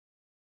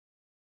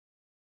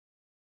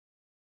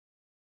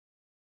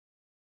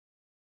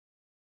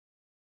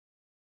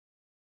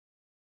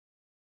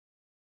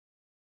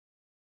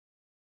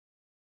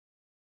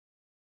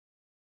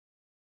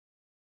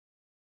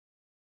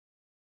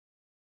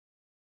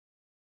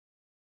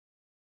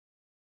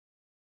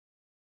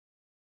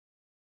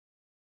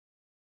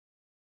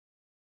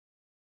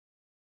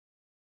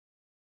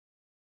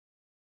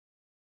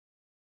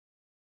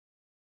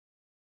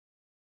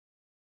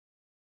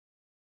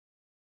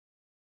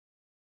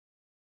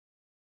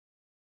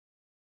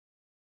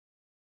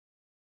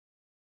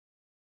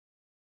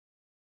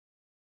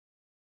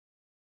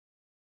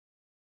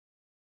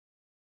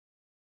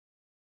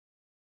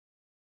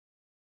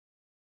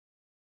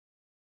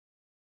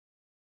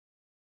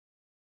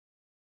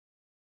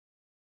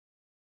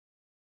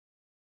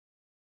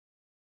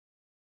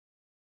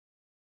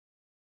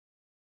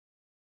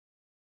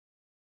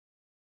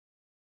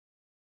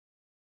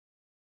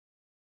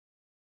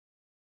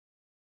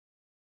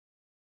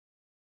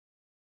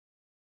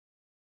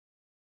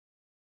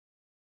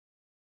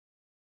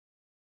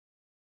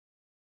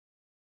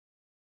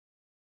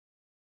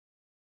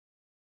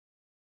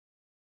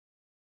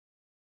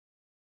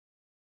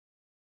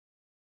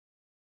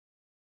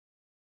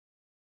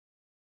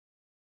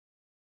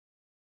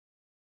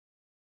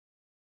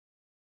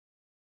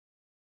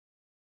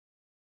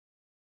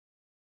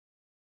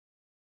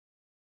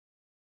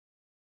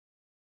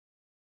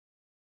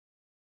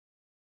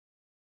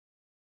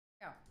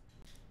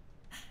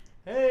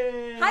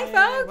Hey! Hi,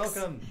 folks!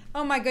 Welcome!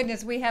 Oh my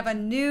goodness, we have a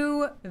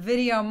new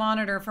video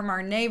monitor from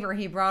our neighbor.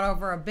 He brought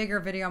over a bigger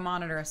video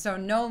monitor, so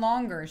no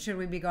longer should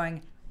we be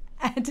going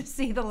to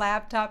see the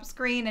laptop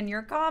screen and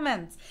your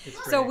comments.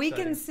 So we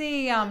can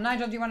see,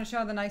 Nigel, do you want to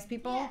show the nice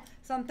people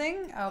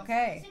something?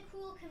 Okay. It's a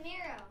cool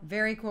Camaro.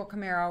 Very cool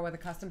Camaro with a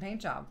custom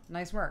paint job.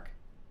 Nice work.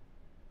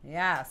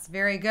 Yes,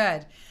 very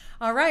good.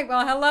 All right,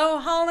 well, hello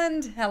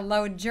Holland,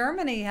 hello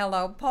Germany,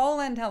 hello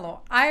Poland,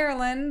 hello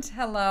Ireland,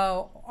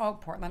 hello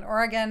Portland,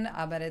 Oregon.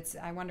 But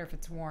I wonder if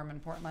it's warm in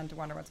Portland. I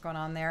wonder what's going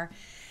on there.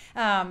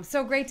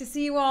 So great to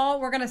see you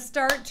all. We're going to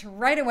start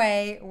right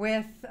away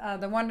with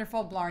the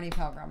wonderful Blarney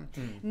Pilgrim.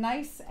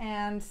 Nice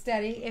and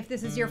steady. If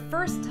this is your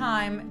first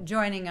time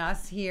joining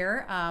us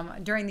here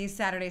during these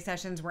Saturday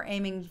sessions, we're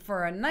aiming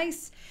for a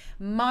nice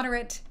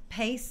moderate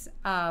pace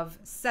of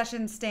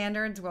session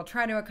standards. We'll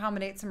try to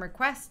accommodate some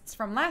requests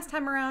from last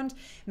time around.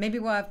 Maybe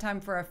we'll have time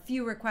for a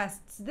few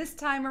requests this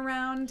time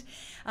around,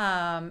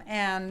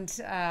 and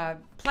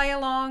play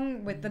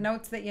along with the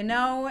notes that you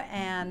know.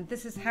 And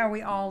this is how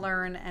we all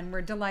learn, and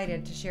we're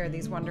delighted to share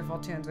these wonderful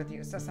tunes with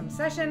you. So some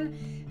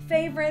session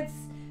favorites,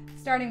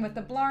 starting with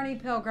the Blarney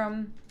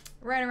Pilgrim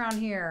right around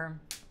here.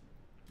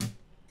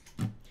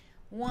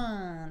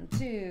 1,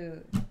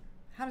 2.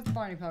 How does the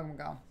Blarney Pilgrim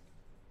go?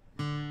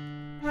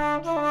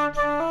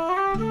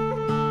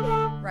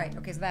 Right,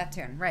 okay, so that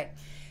tune, right.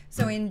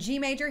 So in G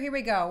major, here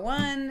we go.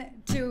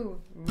 1,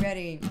 2,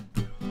 ready.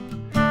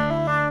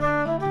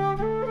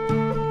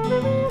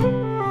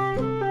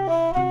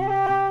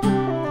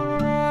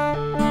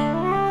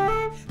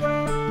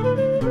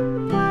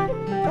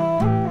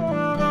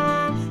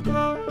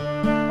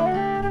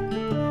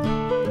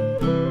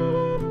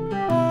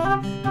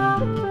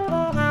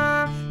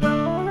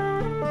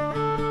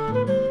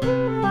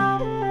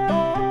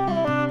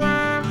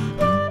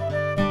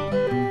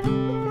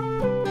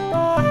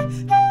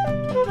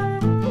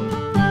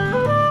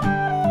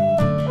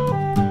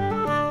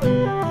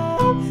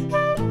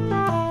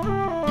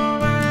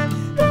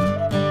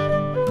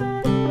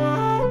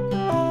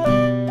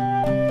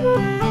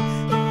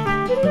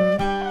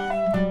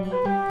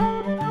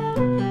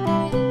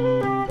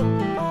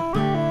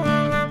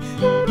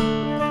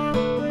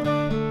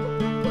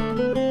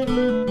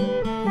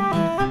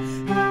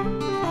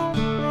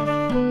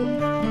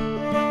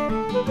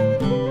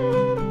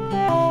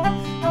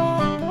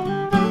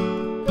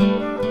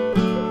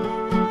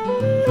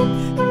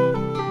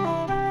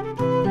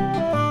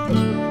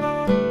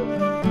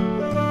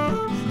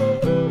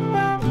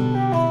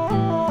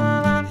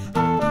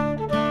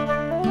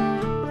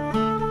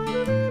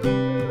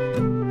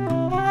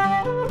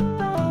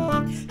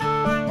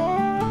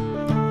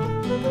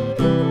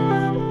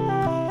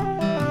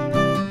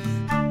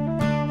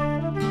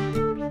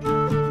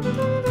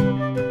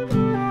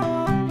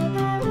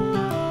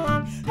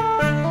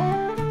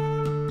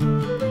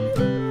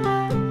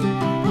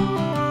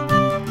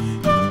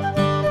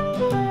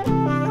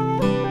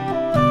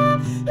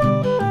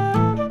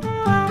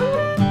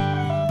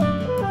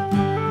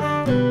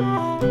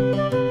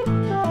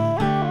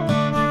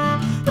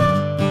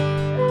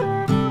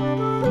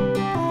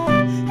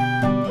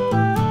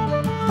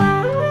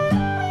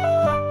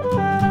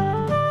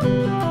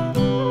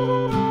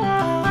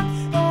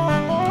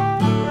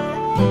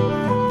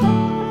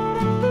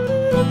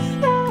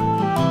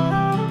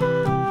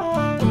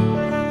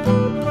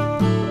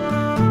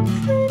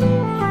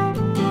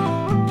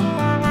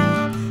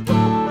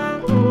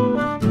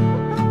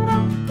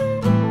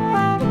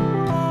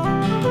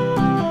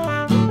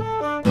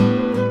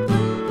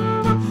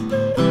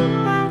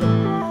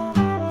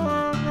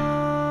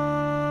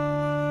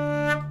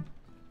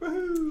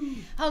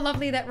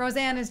 Lovely that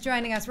Roseanne is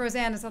joining us.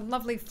 Roseanne is a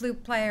lovely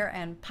flute player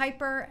and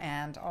piper,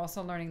 and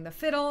also learning the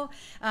fiddle.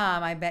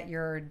 I bet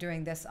you're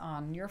doing this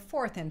on your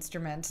 4th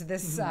instrument,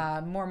 this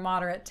more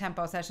moderate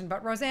tempo session.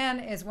 But Roseanne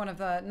is one of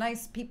the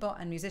nice people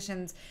and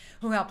musicians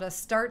who helped us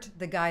start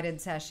the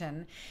guided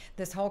session.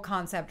 This whole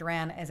concept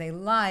ran as a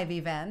live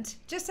event,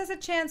 just as a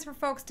chance for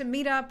folks to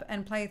meet up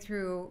and play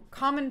through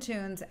common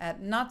tunes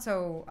at not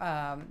so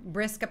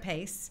brisk a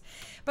pace,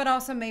 but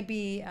also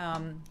maybe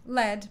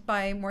led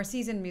by more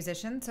seasoned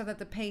musicians so that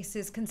the pace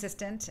is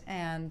consistent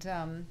and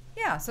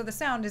yeah, so the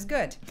sound is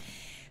good.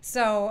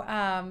 So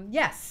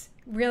yes,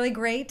 really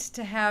great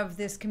to have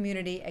this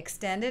community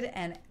extended,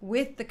 and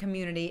with the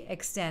community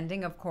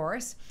extending, of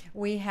course,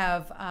 we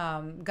have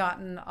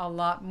gotten a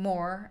lot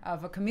more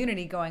of a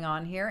community going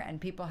on here, and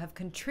people have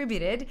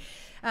contributed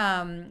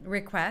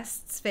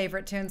requests,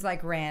 favorite tunes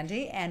like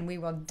Randy, and we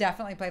will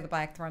definitely play the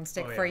Blackthorn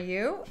Stick for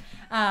you.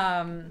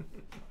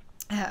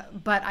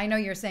 But I know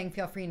you're saying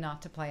feel free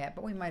not to play it,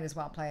 but we might as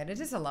well play it. It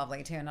is a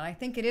lovely tune, and I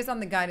think it is on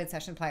the guided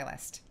session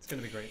playlist. It's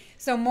going to be great.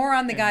 So more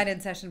on the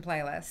guided session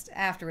playlist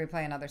after we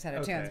play another set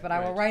of tunes. But I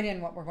will write in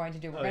what we're going to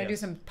do. We're going to do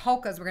some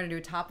polkas. We're going to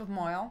do Top of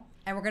Maol,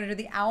 and we're going to do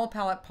the Owl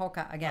Pellet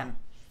Polka again.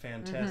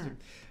 fantastic.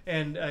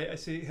 And I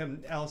see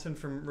him, Allison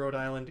from Rhode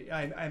Island.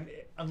 I'm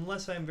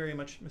unless I'm very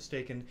much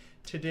mistaken,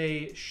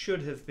 today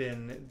should have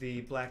been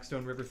the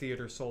Blackstone River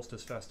Theater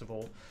Solstice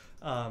Festival,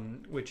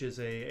 which is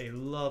a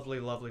lovely,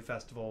 lovely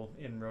festival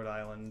in Rhode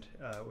Island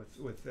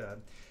with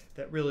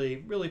that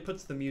really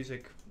puts the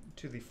music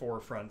to the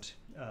forefront.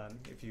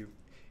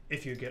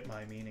 If you get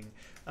my meaning.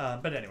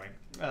 But anyway,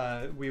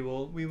 we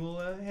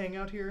will hang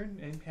out here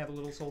and have a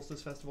little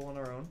solstice festival on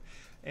our own.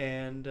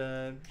 And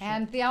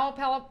the Owl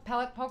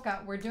Pellet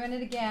Polka, we're doing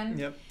it again.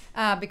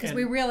 Yep. Because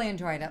we really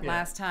enjoyed it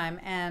last time,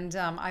 and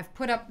I've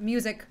put up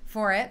music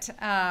for it.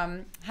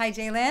 Hi,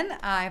 Jaylyn.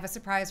 I have a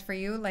surprise for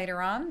you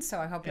later on, so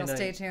I hope you'll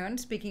stay tuned.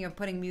 Speaking of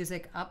putting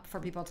music up for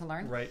people to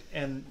learn. Right.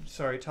 And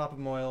sorry, Top of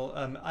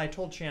Maol. I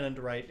told Shannon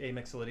to write a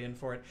Mixolydian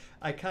for it.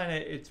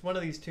 It's one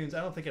of these tunes. I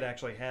don't think it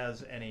actually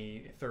has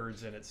any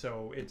thirds in it,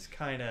 so it's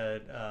kind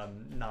of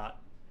not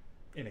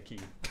in a key.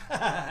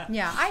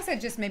 Yeah, I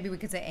said just maybe we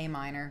could say A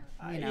minor,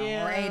 or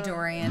A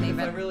Dorian even.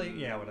 But really,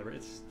 whatever.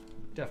 It's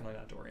definitely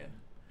not Dorian.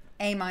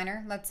 A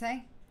minor, let's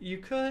say. You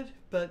could,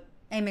 but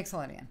A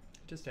Mixolydian.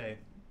 Just A.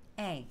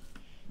 A.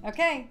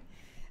 Okay.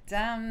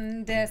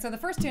 So the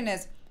first tune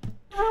is.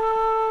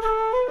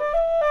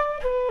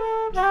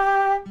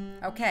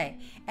 Okay,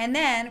 and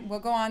then we'll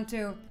go on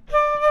to.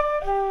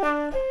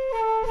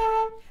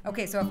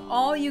 Okay, so if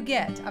all you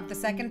get of the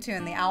second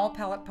tune, the Owl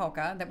Pellet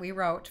Polka that we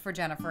wrote for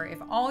Jennifer, if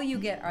all you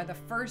get are the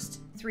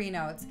first three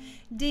notes,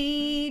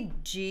 D,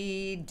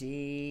 G,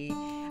 D,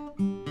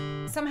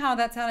 somehow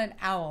that sounded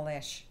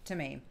owlish to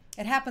me.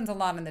 It happens a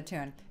lot in the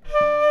tune.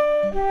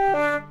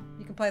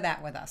 You can play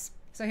that with us.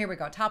 So here we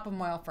go. Top of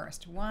Maol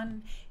first.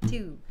 1,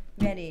 2,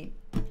 ready.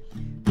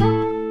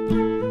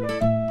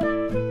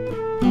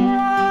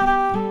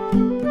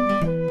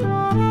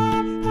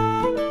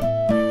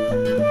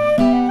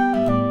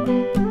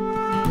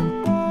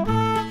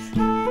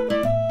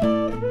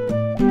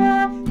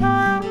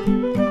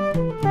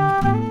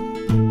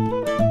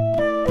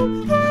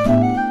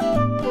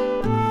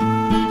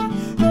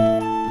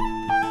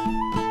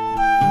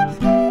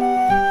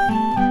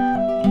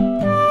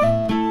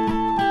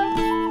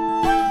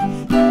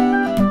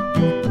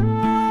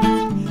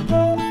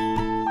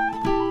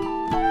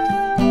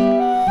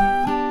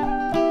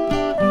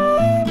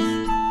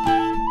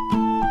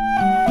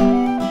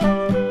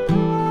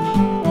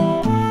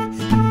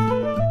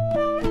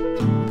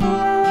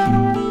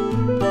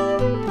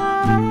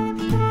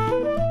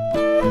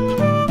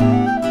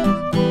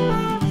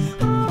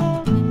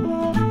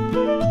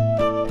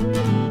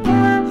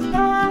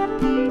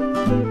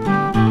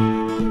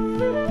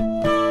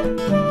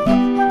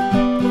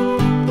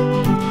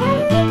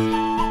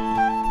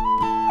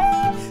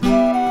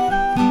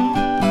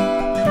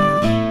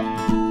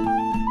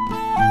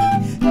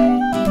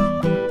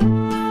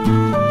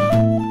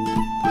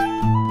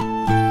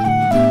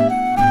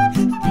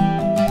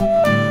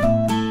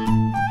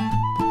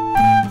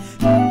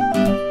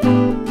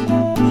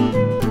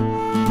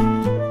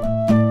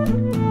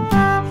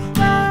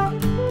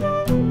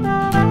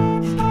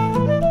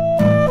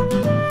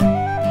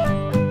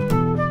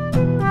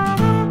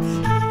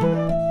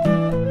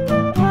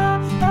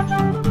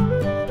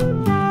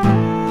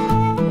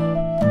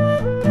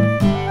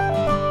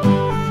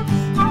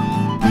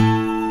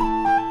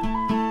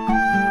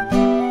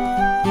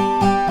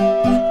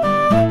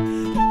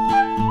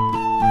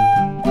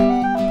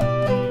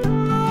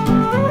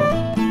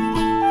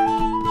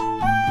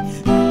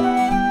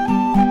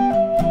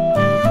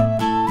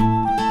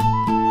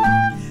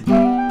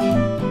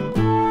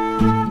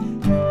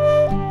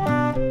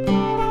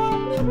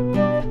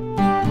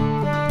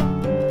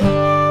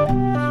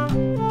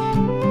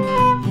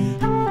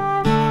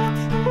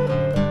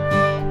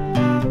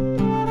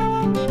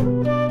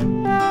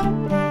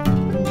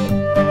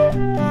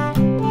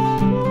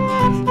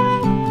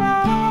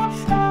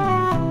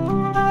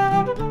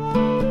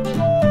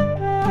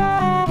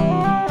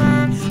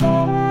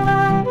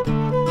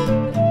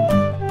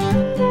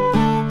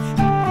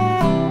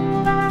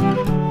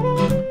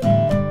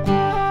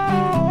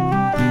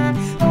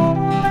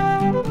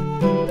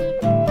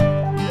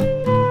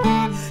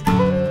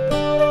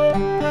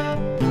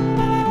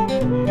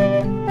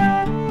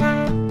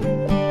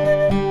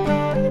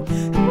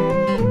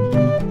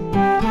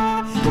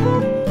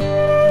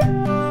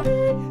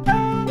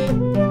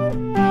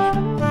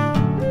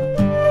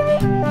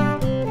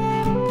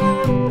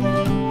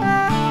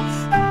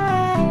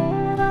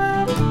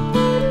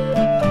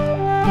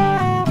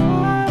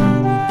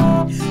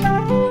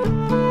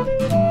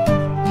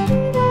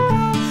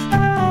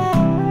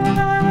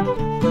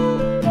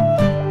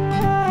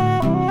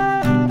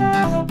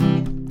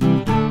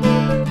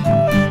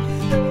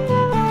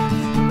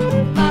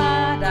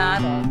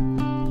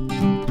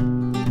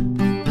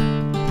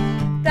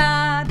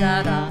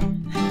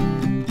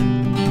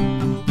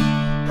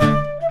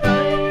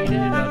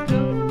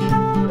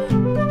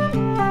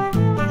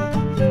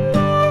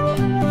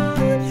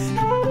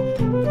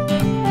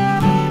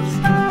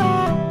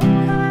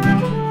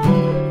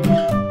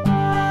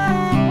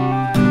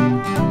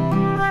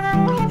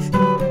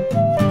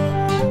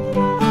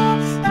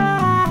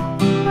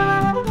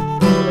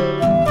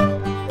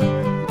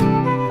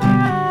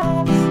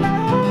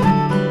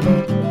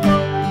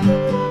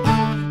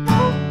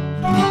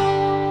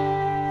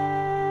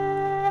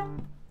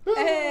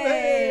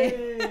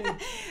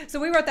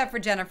 for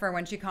Jennifer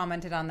when she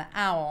commented on the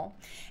owl.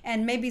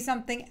 And maybe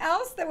something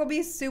else that will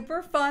be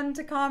super fun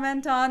to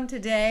comment on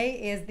today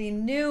is the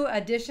new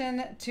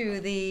addition to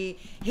the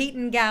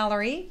Heaton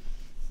Gallery.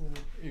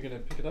 You're going to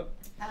pick it up?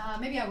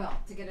 Maybe I will,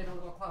 to get it a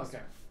little closer.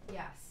 Okay.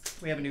 Yes.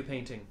 We have a new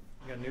painting.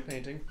 We got a new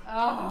painting.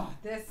 Oh,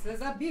 this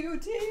is a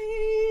beauty.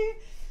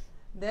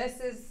 This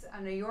is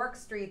a New York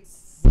street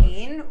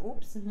scene.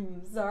 Oops,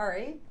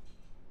 sorry.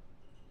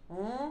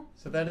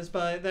 So that is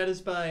by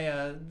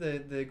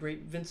the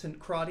great Vincent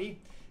Cruddy,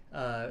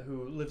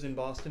 who lives in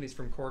Boston. He's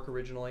from Cork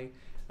originally,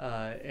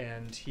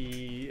 and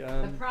he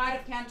the pride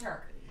of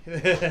Kenturk.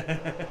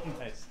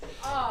 Nice.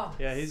 Oh.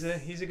 Yeah, he's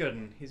a good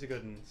one. He's a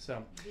good one.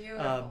 So.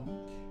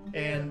 Beautiful.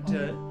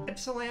 And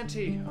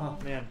Ypsilanti. Oh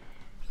man,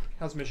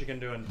 how's Michigan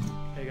doing?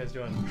 How you guys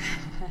doing?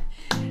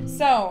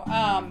 So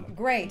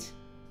great.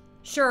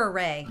 Sure,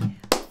 Ray.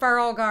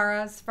 Farrel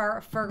O'Gara's,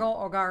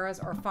 Fergal O'Gara's,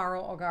 or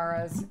Farrel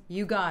O'Gara's,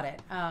 you got it.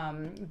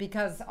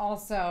 Because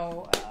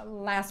also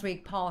last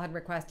week Paul had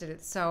requested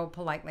it so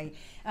politely.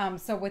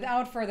 So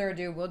without further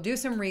ado, we'll do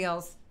some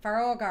reels.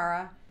 Farrel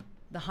O'Gara,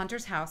 the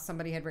Hunter's House,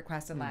 somebody had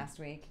requested last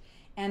week,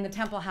 and the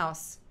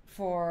Templehouse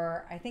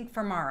for, I think,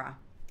 for Mara.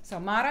 So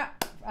Mara,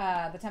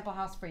 the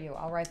Templehouse for you.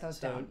 I'll write those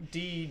down.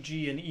 D,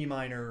 G, and E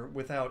minor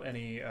without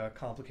any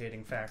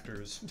complicating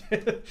factors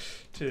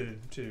to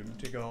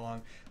go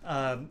along.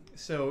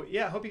 So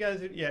yeah, hope you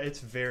guys. Yeah, it's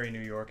very New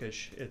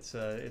Yorkish. It's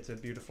a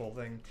beautiful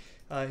thing.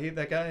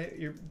 That guy,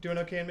 you're doing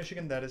okay in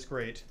Michigan. That is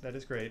great. That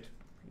is great.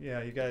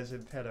 Yeah, you guys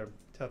have had a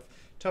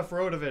tough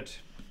road of it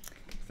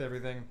with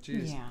everything.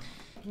 Jeez. Yeah.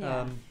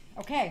 Yeah.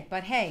 Okay,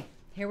 but hey.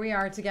 Here we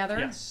are together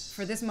yes.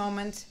 for this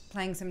moment,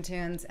 playing some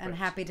tunes, and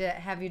happy to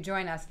have you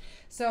join us.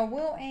 So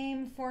we'll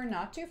aim for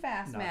not too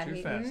fast, Matt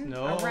Heaton.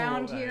 No,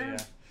 around here.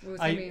 Yeah.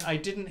 I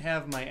didn't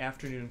have my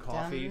afternoon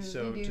coffee,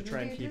 so to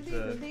try and keep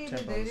the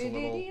tempos a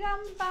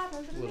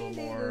little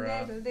more,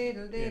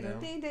 you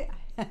know.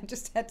 I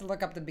just had to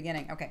look up the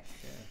beginning. Okay.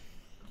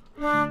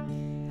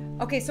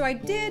 Okay, so I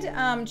did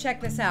check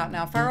this out.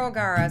 Now, Farrel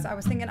O'Gara's, I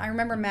was thinking, I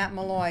remember Matt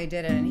Malloy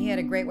did it, and he had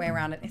a great way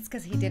around it. It's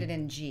because he did it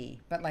in G,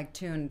 but like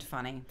tuned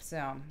funny.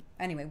 So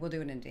anyway, we'll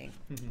do it in D.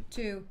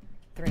 2,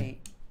 3.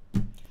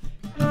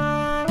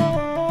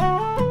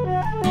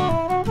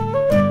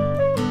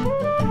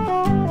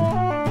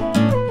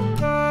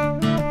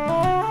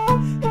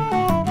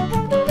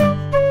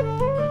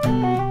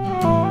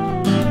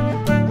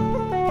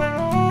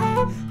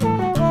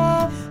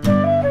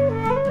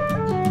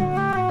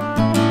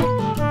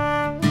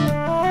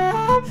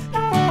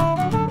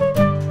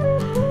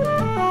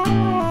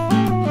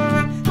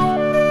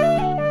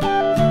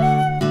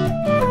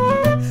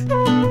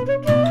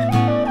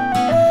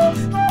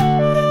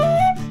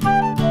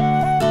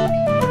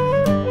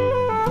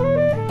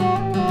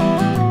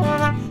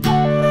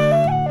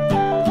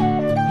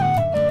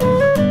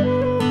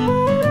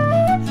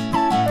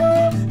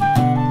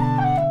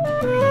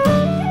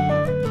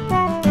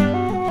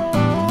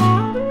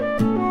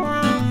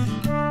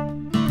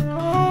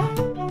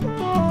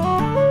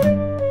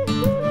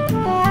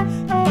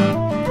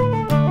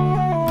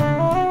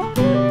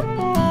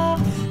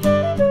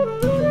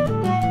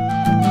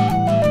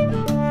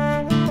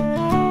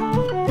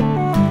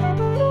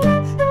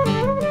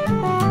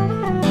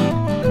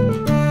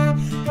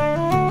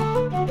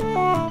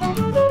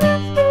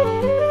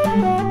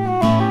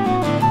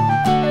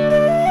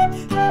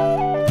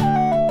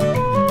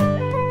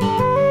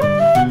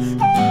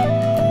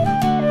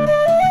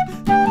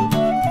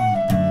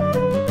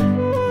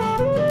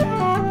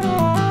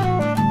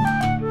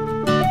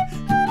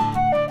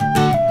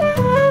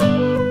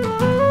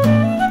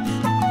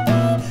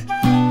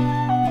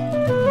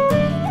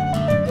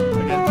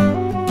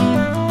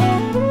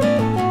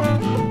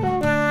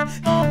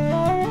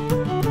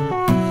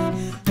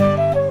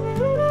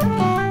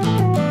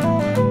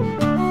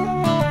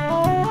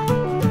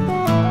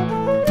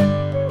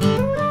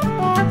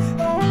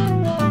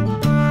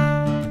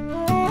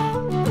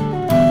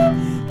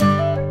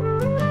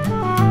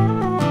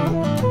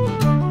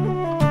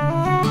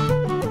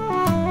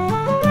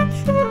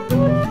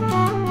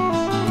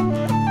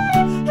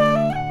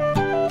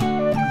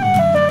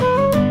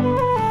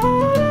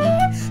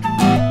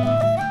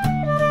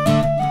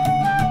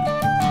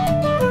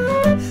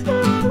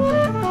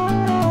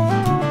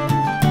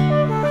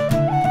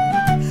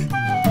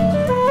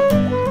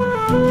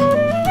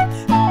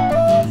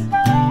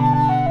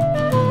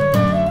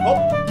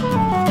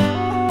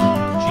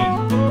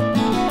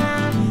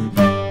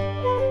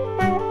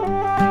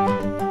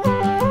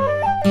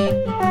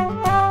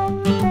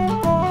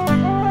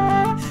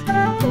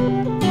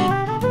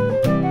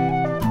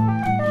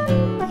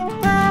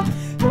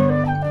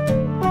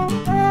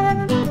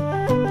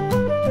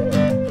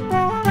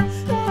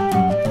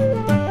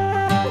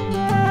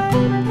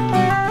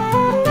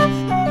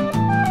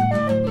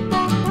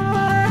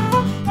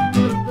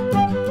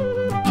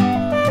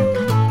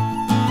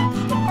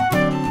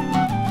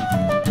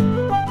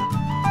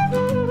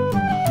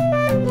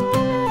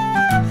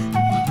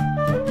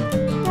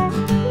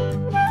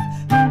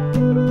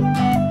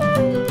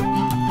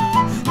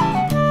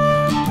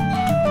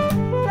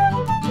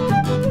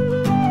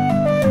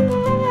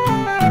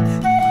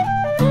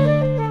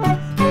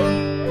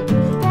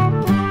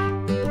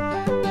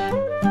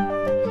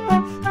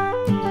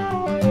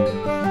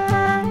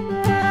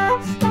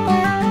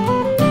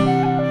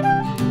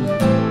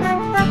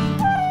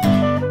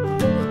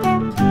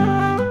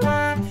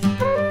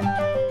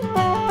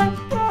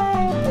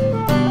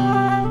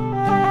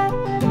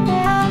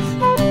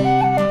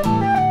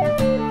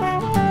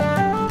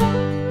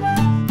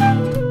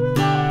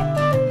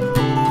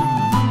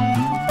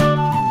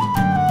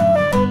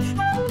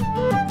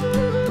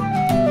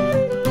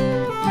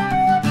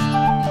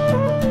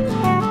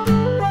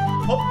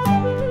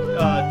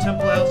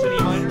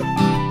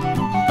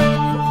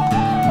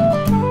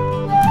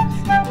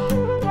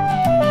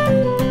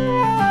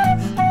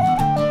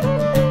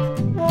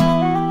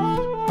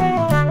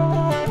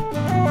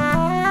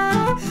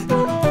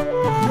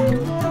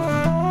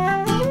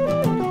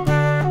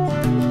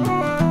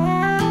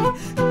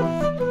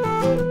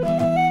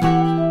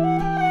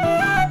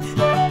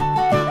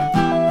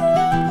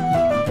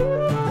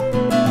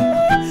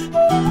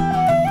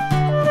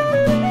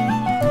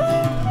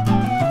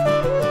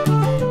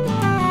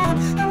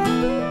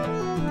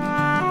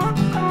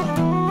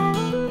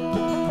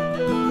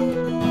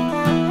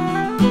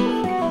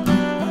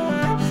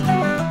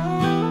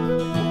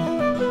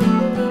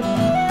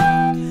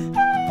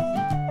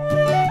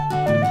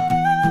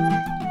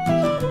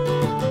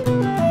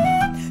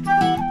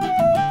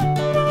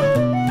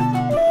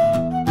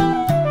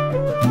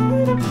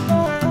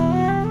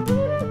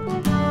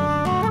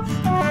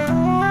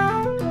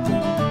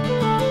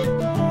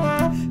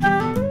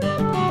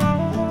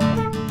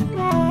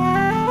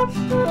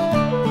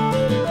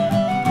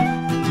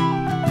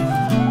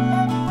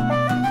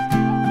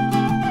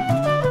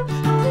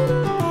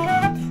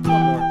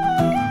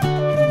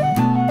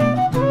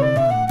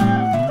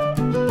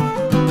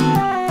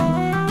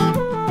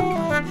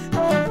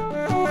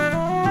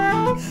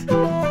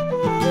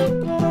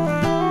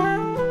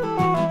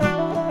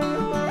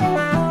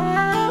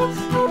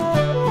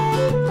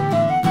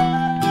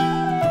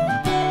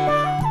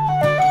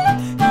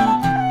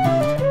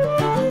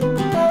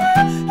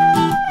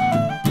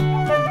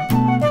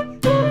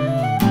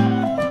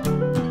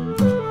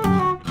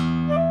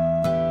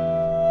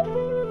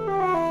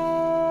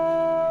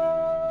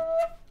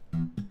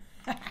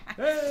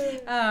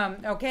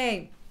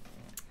 Okay,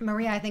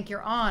 Maria, I think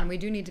you're on. We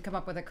do need to come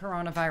up with a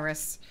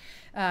coronavirus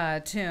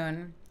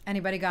tune.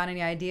 Anybody got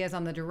any ideas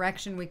on the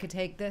direction we could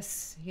take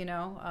this? You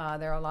know,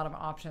 there are a lot of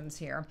options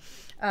here.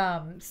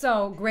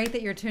 So great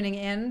that you're tuning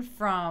in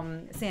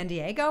from San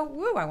Diego.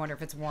 Woo, I wonder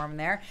if it's warm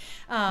there.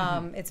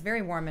 It's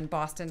very warm in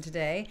Boston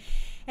today.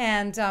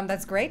 And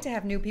that's great to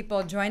have new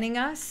people joining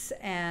us.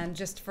 And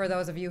just for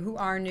those of you who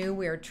are new,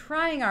 we're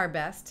trying our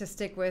best to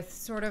stick with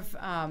sort of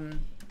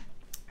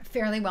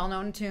fairly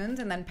well-known tunes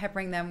and then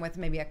peppering them with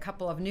maybe a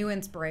couple of new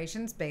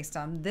inspirations based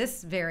on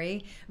this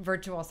very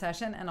virtual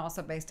session and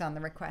also based on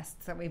the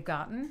requests that we've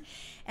gotten,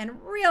 and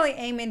really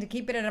aiming to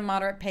keep it at a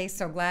moderate pace.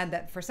 So glad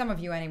that for some of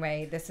you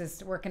anyway, this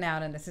is working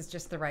out and this is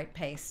just the right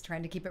pace,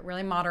 trying to keep it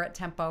really moderate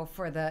tempo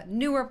for the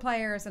newer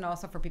players and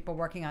also for people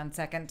working on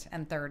second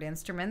and third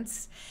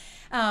instruments.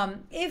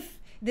 If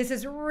this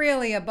is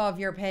really above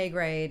your pay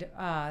grade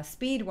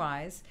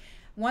speed-wise,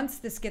 once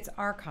this gets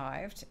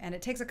archived, and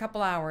it takes a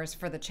couple hours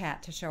for the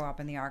chat to show up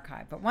in the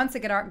archive, but once it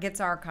gets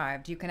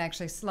archived, you can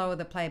actually slow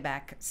the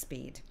playback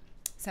speed,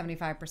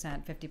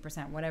 75%,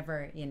 50%,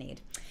 whatever you need.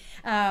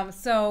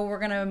 So we're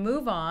going to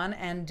move on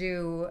and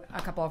do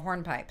a couple of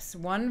hornpipes.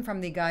 One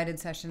from the guided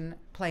session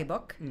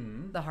playbook,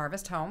 The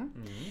Harvest Home,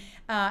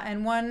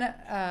 and one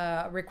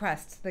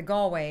request, the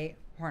Galway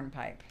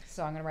hornpipe.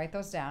 So I'm going to write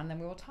those down, and then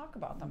we will talk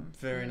about them.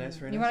 Very nice,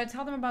 very nice. You want to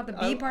tell them about the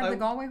B part of the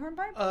Galway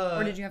hornpipe?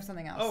 Or did you have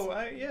something else?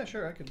 Yeah,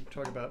 sure. I could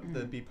talk about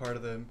the B part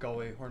of the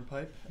Galway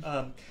hornpipe.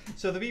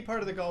 So the B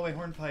part of the Galway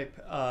hornpipe,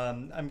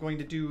 I'm going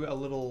to do a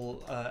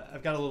little,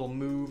 I've got a little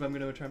move I'm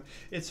going to attempt.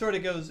 It sort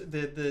of goes,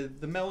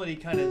 the melody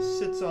kind of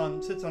sits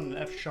on an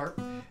F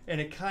sharp, and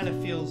it kind of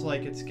feels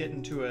like it's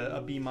getting to a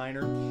B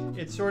minor.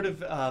 It's sort of,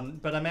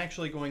 but I'm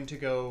actually going to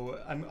go,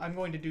 I'm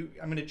going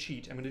to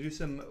cheat. I'm going to do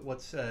some,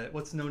 what's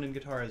known in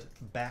guitar as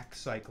back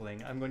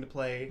cycling. I'm going to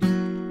play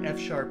F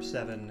sharp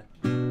 7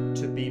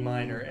 to B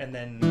minor and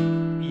then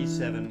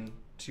E7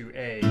 to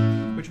A,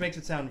 which makes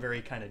it sound very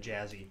kind of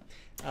jazzy.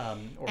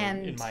 Or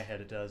in my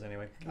head it does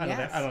anyway. I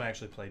don't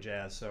actually play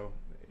jazz, so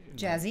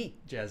jazzy.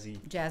 Jazzy.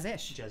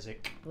 Jazzish.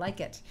 Jazzic. Like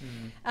it.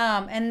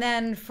 And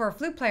then for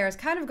flute players,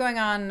 kind of going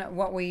on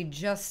what we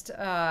just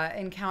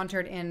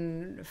encountered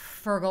in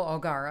Fergal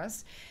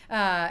O'Gara's,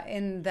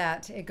 in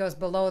that it goes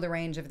below the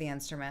range of the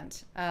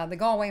instrument. The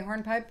Galway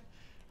hornpipe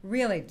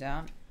really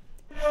don't.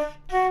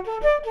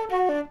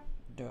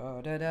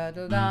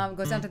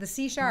 Goes down to the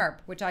C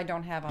sharp, which I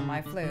don't have on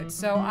my flute.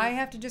 So I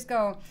have to just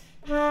go.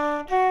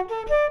 I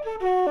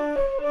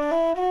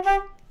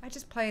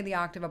just play the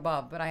octave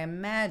above, but I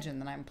imagine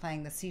that I'm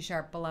playing the C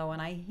sharp below,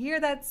 and I hear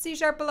that C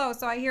sharp below,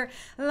 so I hear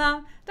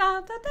la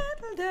da da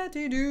da da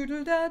da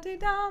da da da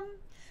dum.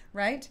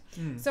 Right?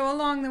 So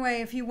along the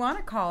way, if you want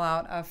to call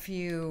out a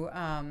few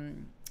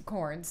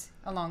chords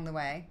along the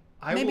way.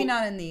 Maybe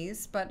not in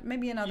these, but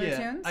maybe in other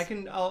tunes.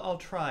 I'll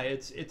try.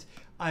 It's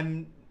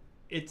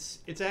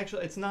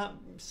actually, it's not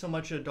so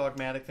much a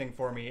dogmatic thing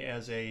for me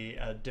as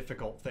a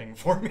difficult thing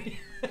for me.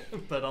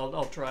 But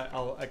I'll try.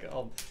 I'll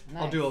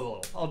do a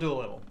little. I'll do a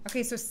little.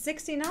 Okay, so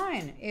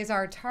 69 is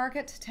our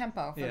target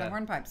tempo for the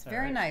hornpipes.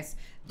 Very nice.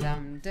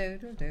 Dum do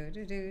do do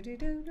do do do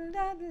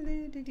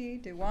do do do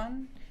do.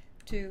 1,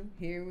 2.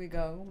 Here we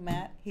go.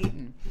 Matt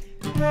Heaton.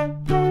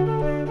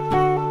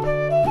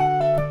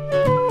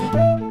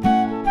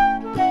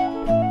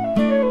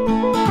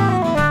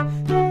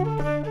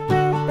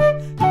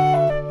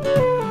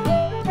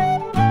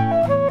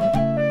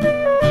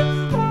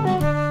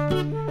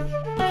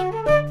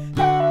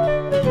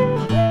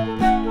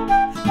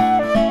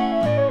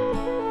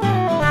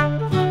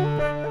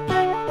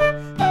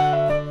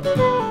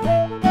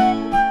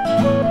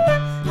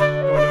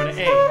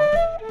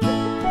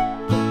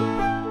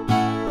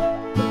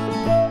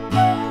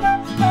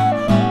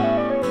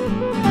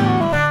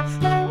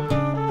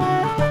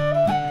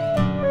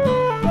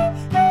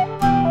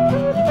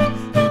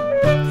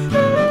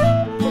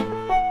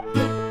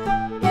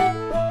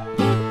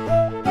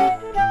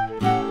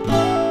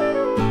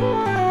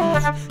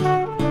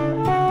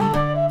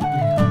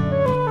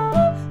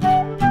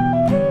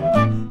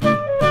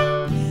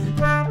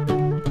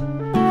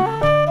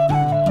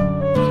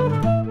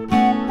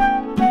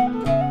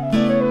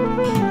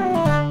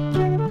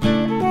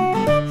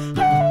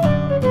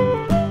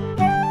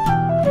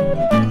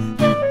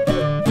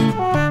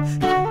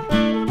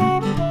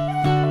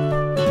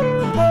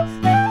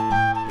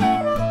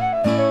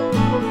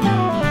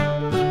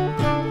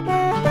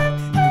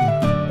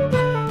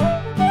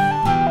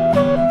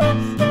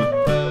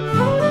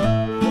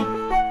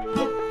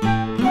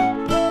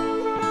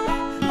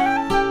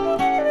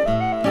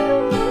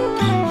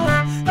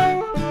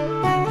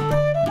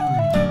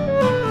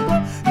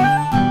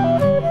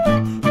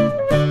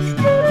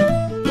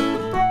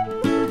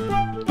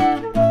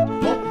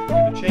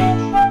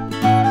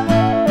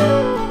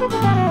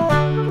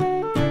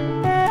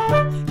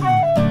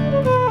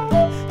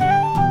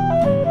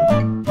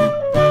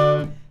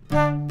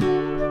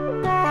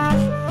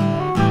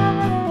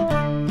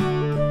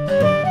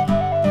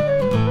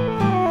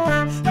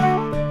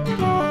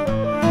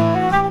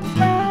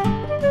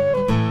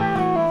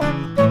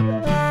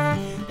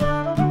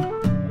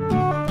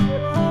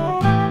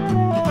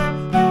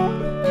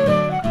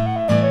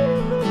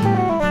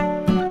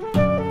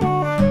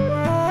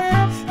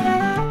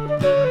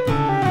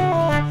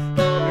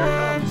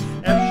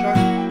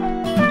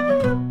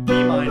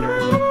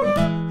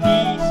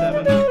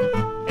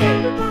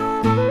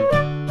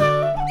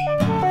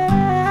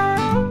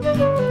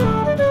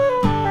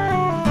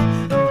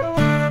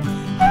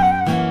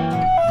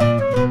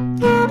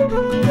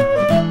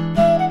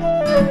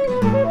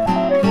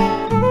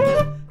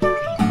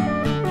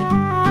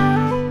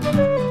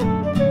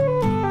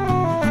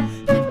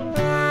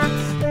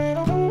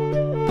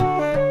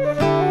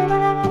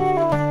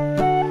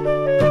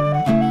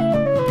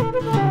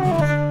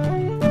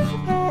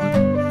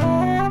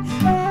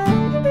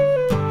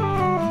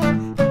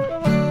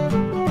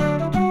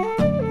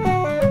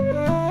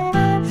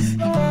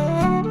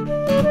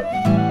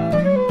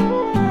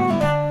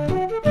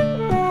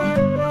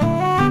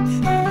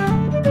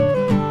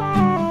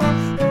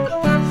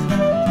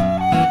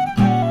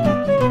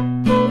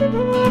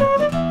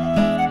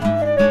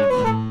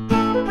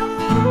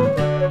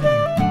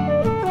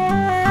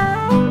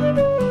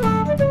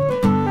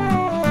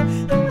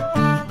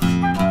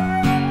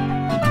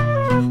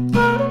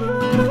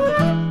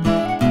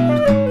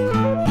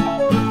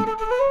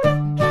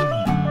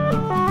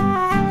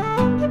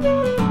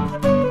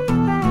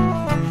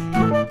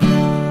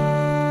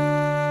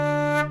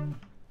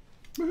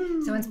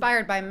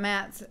 inspired by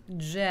Matt's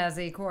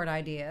jazzy chord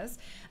ideas,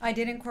 I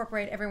did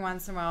incorporate every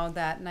once in a while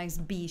that nice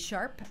B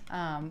sharp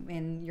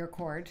in your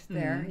chord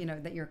there, you know,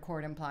 that your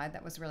chord implied.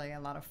 That was really a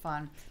lot of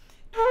fun.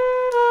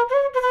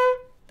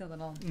 The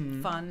little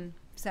fun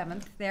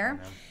seventh there.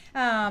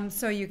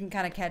 So you can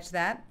kind of catch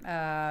that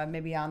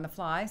maybe on the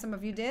fly. Some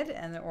of you did,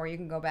 or you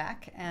can go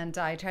back. And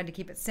I tried to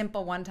keep it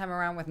simple one time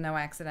around with no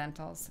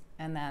accidentals,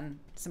 and then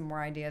some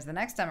more ideas the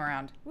next time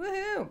around.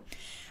 Woohoo!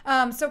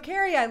 So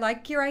Carrie, I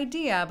like your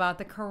idea about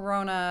the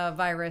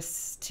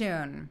coronavirus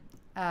tune.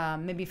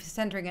 Maybe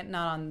centering it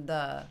not on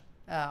the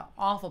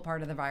awful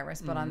part of the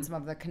virus, but on some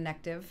of the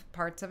connective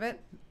parts of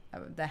it.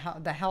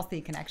 The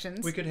healthy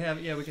connections. We could have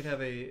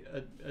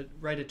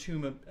write a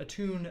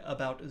tune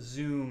about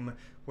Zoom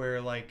where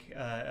like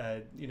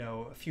you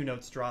know, a few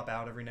notes drop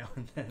out every now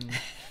and then.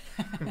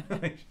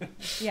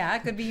 Yeah,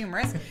 it could be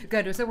humorous.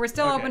 Good. So we're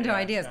still open to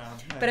ideas.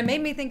 But it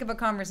made me think of a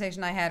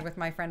conversation I had with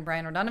my friend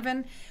Brian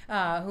O'Donovan,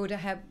 who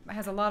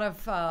has a lot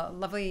of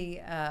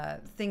lovely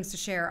things to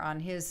share on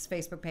his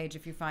Facebook page.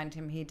 If you find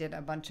him, he did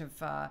a bunch of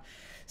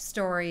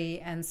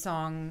story and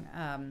song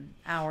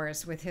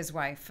hours with his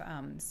wife.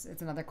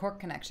 It's another Cork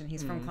connection.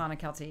 He's from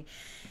Clonakilty.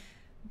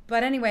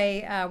 But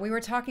anyway, we were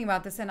talking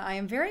about this, and I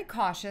am very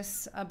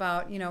cautious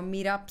about, you know,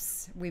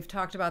 meetups. We've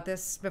talked about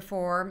this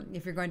before.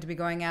 If you're going to be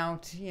going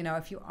out, you know,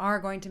 if you are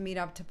going to meet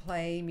up to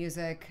play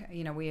music,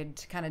 you know, we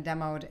had kind of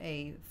demoed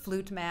a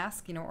flute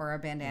mask, you know, or a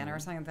bandana or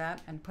something like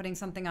that, and putting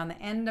something on the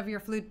end of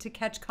your flute to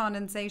catch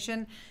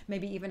condensation,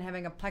 maybe even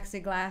having a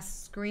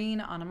plexiglass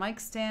screen on a mic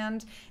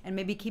stand, and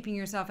maybe keeping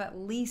yourself at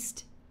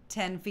least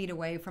 10 feet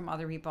away from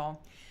other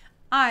people.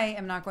 I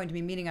am not going to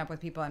be meeting up with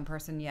people in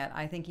person yet.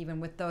 I think even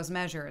with those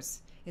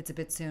measures, it's a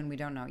bit soon. We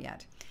don't know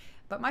yet.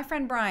 But my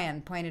friend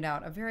Brian pointed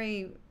out a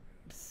very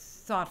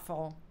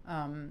thoughtful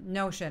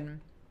notion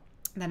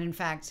that, in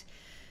fact,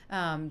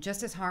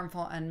 just as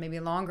harmful and maybe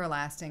longer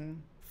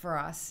lasting for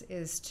us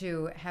is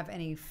to have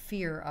any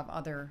fear of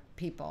other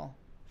people.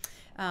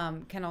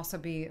 Can also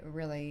be a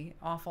really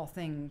awful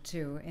thing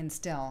to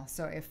instill.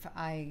 So if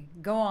I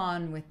go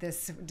on with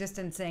this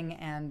distancing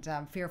and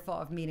fearful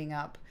of meeting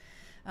up,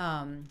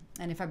 and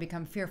if I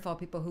become fearful of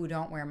people who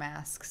don't wear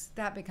masks,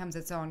 that becomes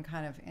its own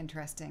kind of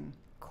interesting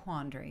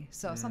quandary.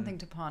 So something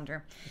to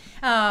ponder.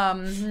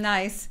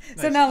 Nice.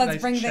 So now let's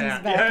bring things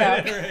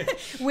back up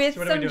with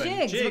some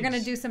jigs. We're going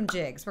to do some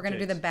jigs. We're going to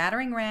do the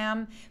Battering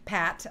Ram.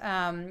 Pat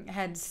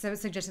had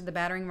suggested the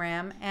Battering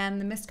Ram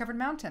and the Mist-Covered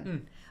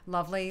Mountain.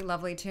 Lovely,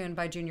 lovely tune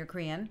by Junior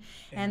Korean.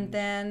 And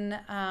then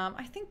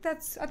I think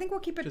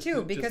we'll keep it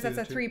two because that's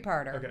a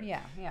three-parter. Okay.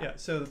 Yeah.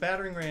 So the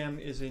Battering Ram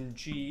is in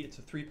G. It's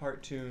a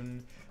three-part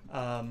tune.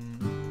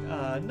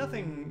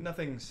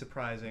 Nothing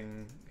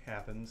surprising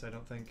happens, I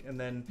don't think. And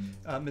then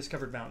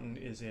Mist-Covered Mountain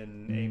is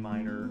in A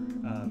minor,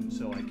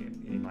 so like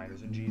A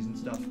minors and G's and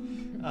stuff.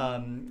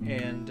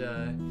 And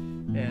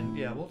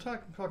yeah, we'll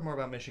talk more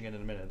about Michigan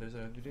in a minute. There's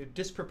a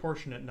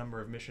disproportionate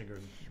number of Michigan.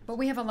 But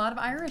we have a lot of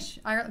Irish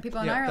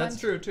people in Ireland. That's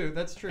true too.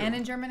 That's true. And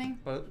in Germany.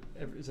 But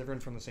is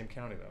everyone from the same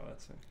county though?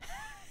 That's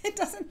it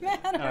doesn't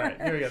matter. All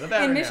right, here we go. The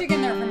Battering in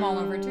Michigan, they're from all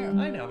over too.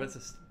 I know, but it's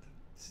a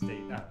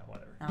state.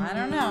 Whatever. I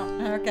don't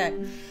know. Okay.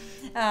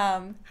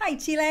 Hi,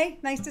 Chile.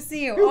 Nice to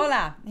see you.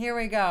 Hola. Here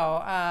we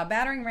go.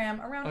 Battering Ram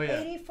around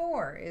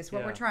 84 is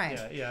what we're trying.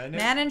 Yeah.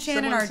 Matt and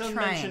Shannon are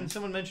trying.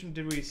 Someone mentioned,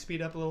 did we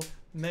speed up a little?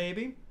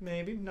 Maybe.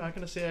 Not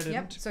going to say I didn't.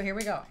 Yep. So here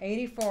we go.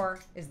 84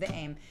 is the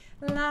aim.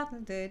 La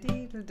da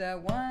dee da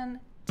 1,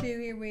 2.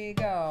 Here we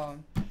go.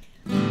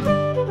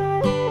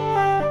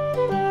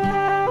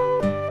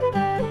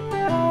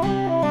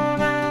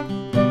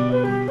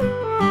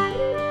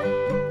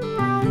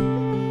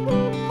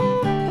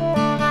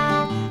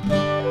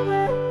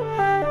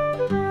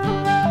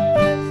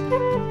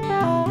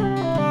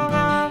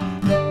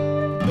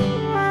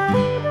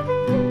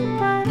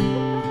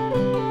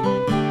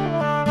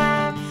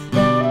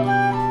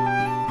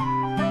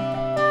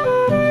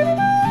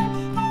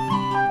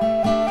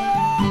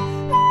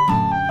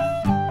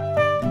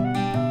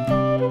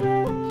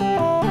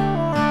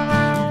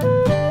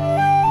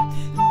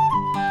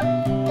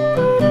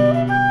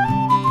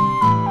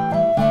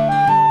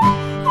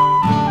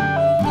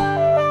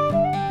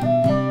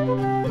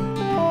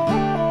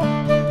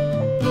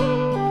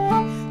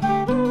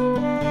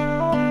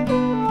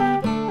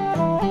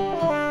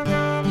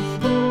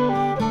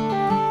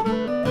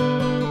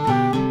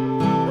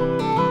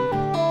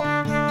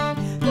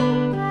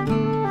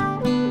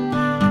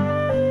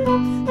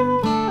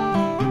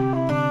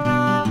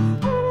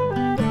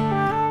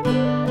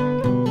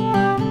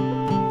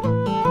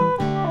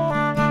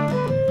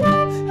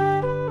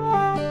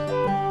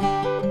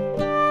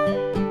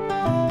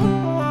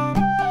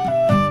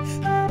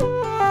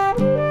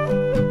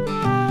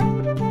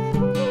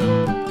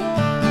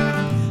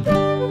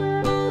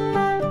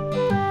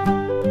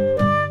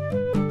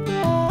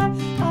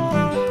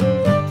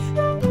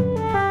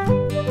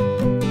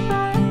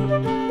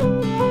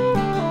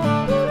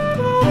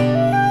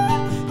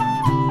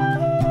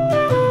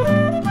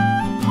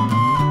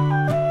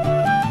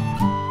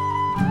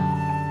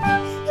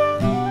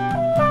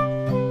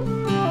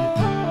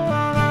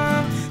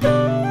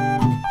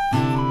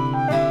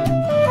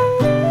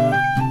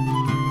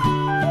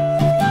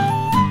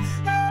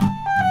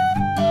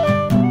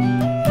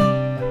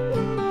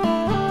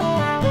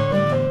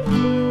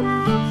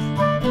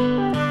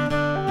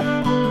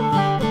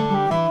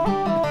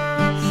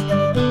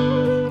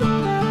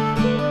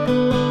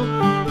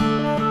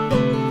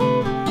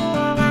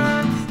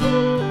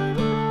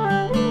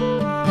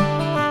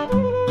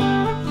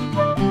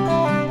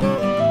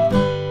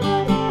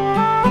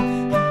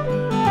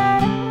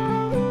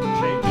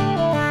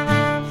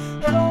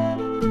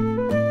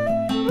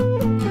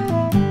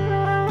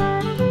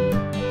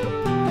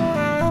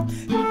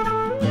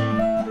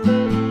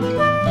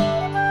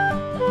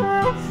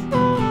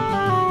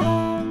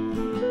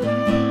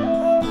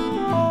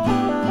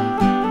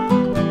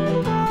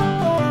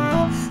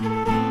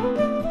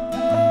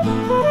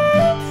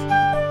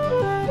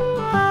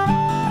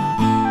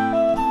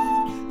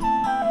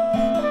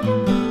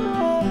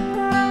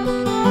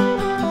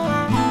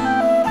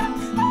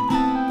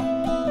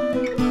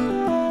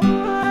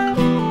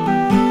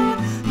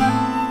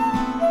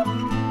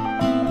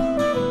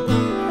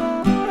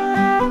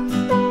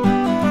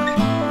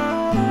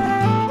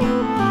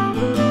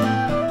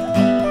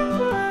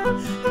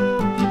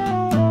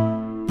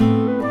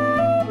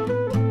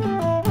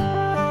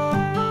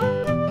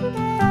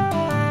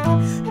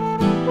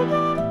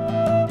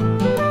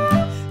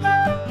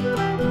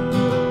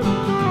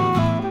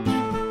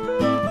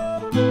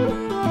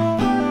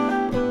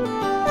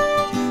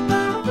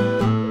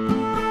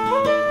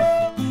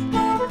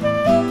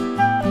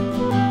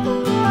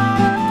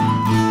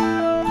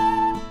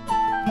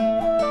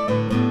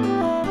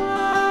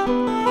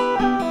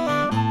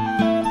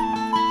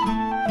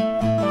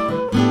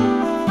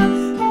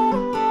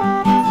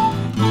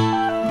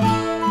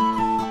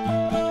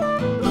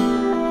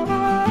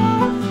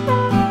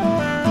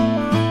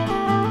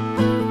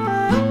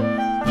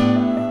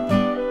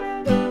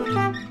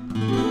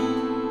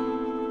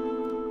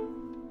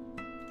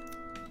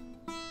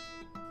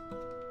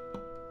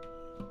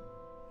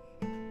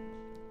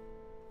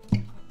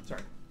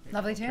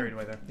 Lovely tune. Carried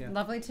away there. Yeah.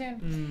 Lovely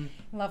tune.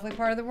 Lovely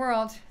part of the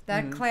world.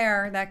 That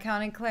Clare, that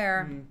County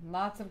Clare.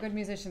 Lots of good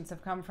musicians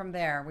have come from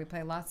there. We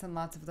play lots and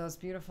lots of those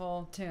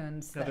beautiful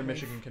tunes. Another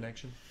Michigan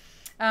connection.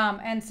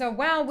 And so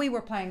while we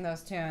were playing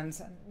those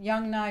tunes,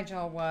 young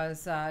Nigel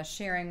was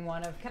sharing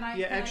one of. Can I?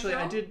 Yeah, actually,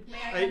 I did.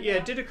 Yeah,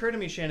 it did occur to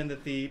me, Shannon,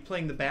 that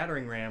playing the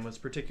battering ram was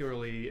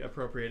particularly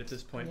appropriate at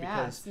this point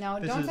because now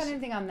don't send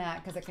anything on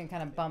that because it can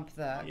kind of bump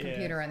the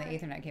computer and the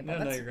Ethernet cable.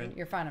 No, you're good.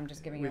 You're fine. I'm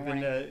just giving you a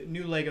warning. warning. We've been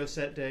new Lego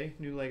set day,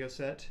 new Lego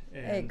set.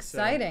 And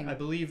exciting. So I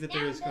believe that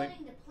there is going.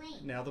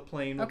 Now the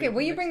plane. Okay,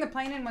 will you bring the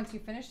plane in once you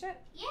finished it?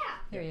 Yeah.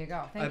 Here you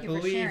go. Thank you for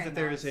sharing. I believe that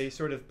there is a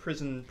sort of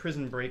prison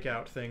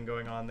breakout thing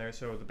going on there,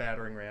 so the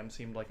battering ram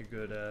seemed like a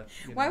good.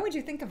 Why would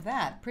you think of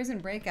that? Prison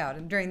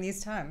breakout during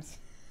these times?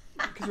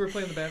 Because we're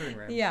playing the battering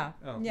ram. Yeah.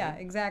 Oh, yeah,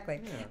 exactly.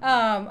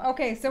 Yeah.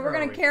 Okay, so we're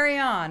going to carry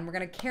on. We're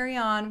going to carry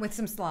on with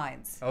some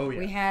slides. Oh, yeah.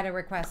 We had a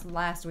request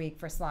last week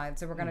for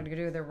slides, so we're going to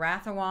do the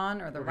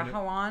Rathawan or the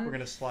Rahawan. We're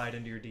going to slide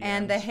into your DMs.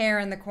 And the Hare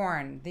and the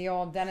Corn, the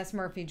old Dennis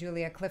Murphy,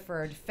 Julia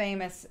Clifford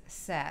famous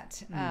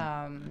set.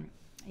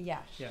 Yeah.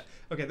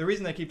 Okay, the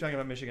reason I keep talking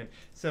about Michigan,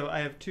 so I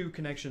have two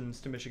connections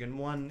to Michigan.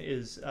 One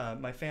is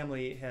my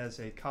family has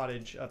a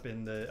cottage up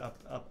in the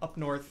up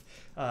north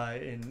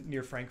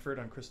near Frankfurt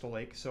on Crystal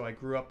Lake. So I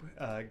grew up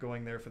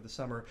going there for the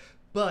summer.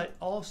 But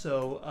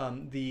also,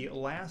 the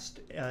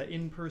last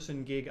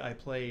in-person gig I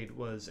played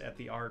was at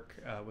the Ark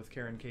with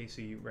Karen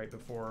Casey right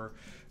before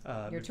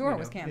your tour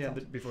was canceled.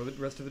 Yeah, before the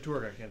rest of the tour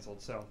got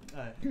canceled. So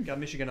got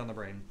Michigan on the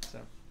brain. So.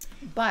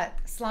 But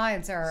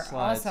slides are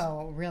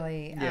also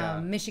really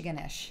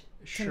Michigan-ish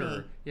to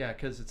me. Yeah,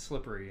 because it's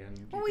slippery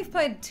and. Well, we've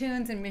played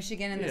tunes in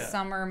Michigan in the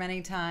summer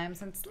many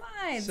times, and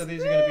slides. So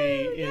these are going to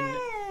be in.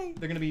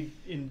 They're going to be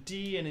in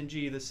D and in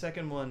G. The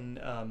second one,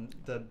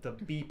 the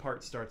B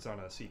part starts on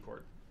a C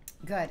chord.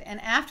 Good. And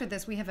after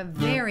this, we have a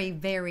very,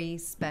 very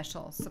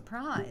special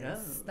surprise. Yeah.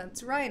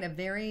 That's right. A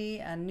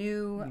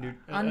new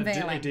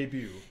unveiling. A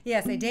debut.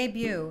 Yes, a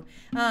debut.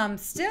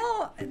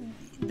 Still,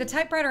 the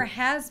typewriter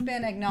has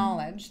been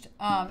acknowledged.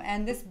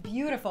 And this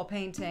beautiful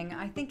painting,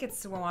 I think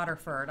it's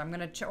Waterford. I'm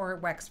going to, or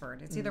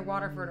Wexford. It's either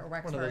Waterford or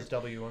Wexford. One of those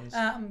W ones.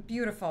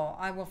 Beautiful.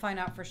 I will find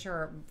out for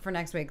sure for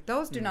next week.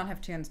 Those do not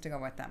have tunes to go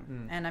with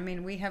them. And I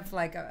mean, we have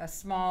like a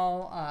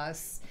small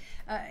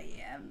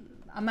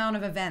amount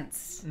of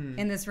events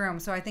in this room,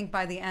 so I think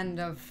by the end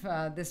of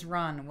this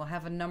run we'll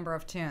have a number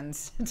of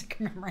tunes to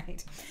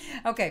commemorate.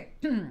 Okay.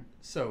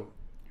 So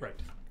right.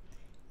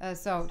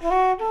 So that's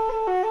a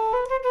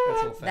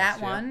little fast,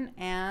 that one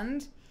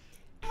and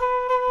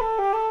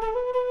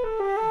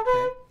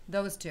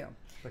those two.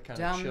 That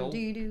kind of chill.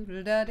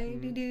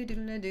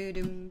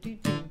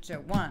 So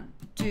 1,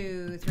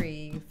 2,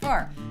 3,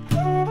 4.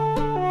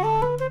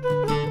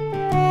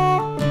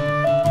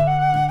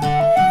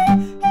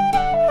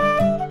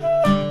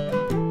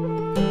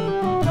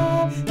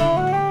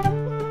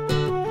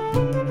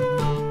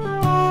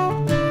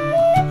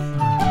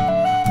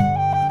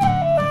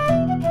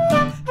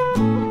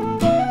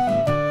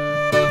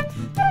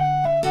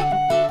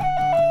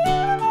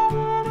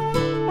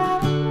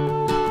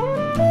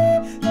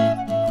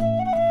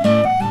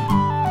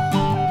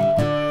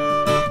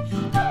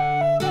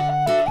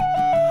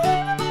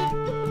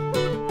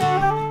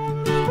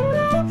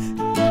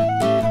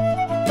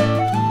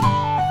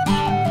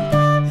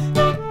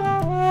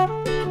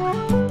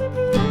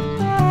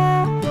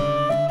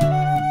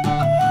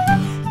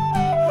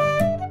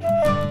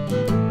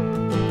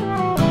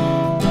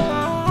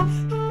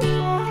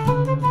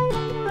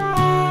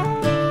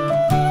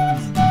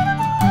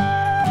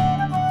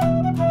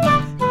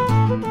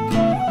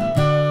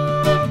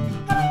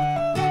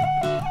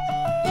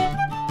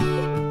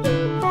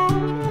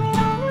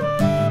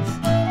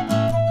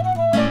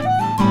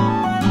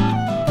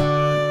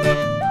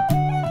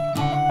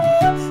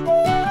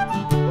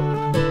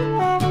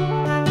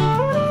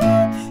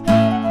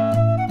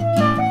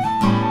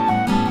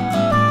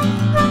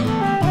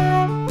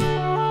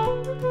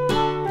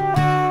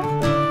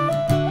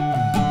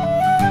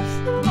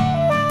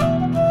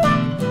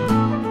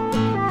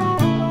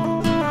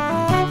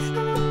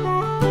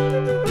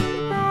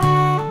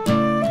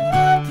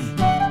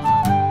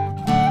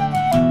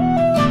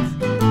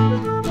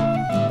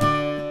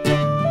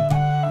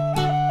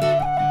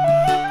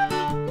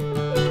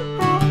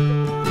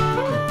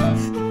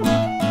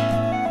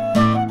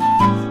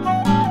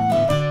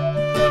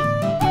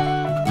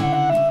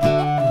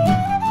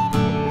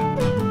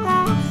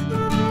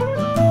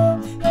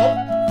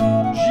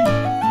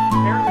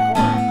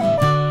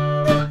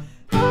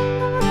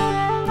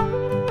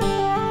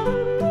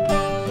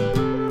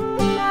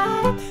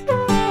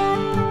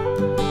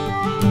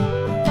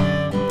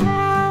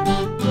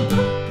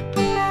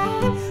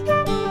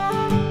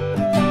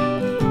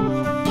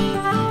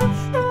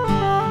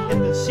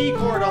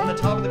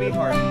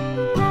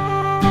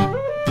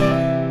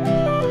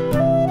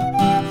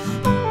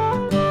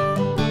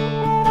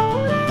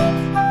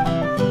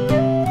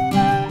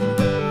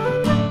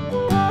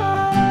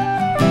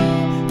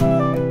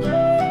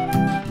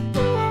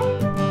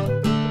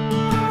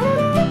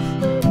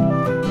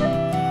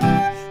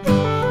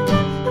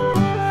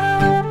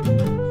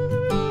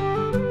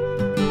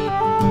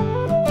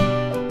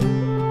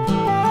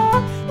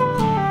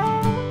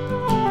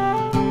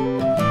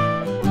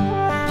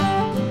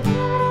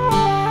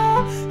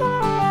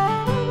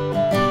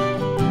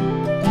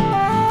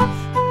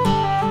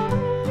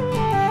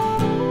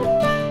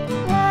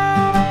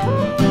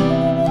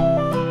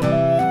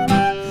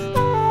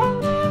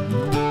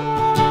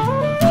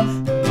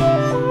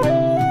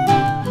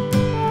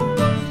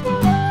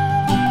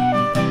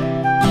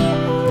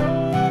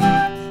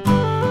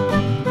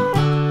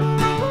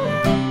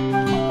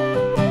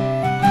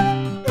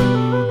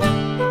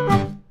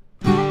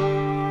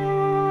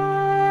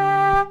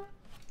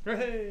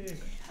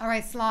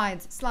 right,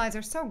 slides. Slides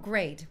are so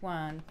great.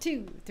 1,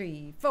 2,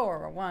 3,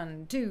 4.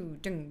 1, 2,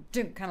 ding,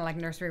 ding. Kind of like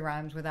nursery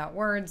rhymes without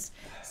words.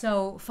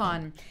 So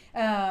fun.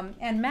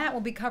 And Matt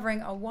will be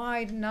covering a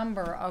wide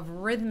number of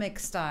rhythmic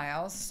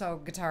styles.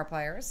 So guitar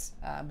players,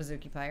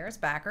 bouzouki players,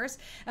 backers.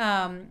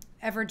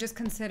 Ever just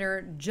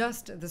consider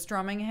just the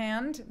strumming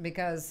hand,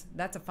 because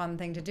that's a fun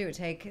thing to do.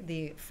 Take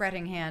the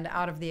fretting hand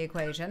out of the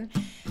equation.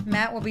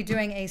 Matt will be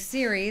doing a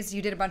series.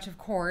 You did a bunch of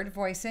chord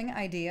voicing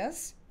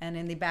ideas. And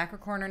in the backer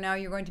corner now,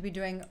 you're going to be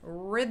doing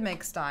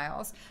rhythmic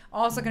styles.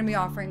 Also going to be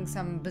offering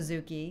some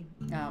bouzouki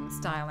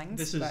stylings.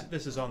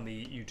 This is on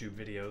the YouTube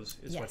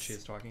videos, is what she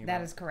is talking about.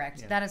 That is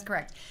correct. Yeah. That is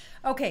correct.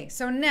 Okay,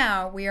 so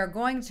now we are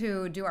going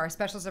to do our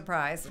special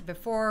surprise.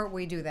 Before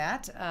we do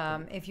that,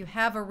 if you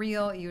have a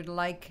reel you'd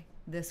like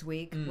this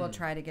week, we'll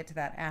try to get to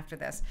that after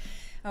this.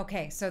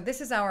 Okay, so this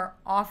is our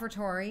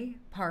offertory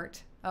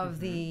part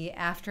of the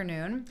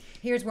afternoon.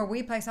 Here's where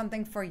we play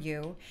something for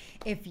you.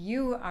 If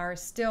you are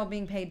still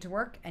being paid to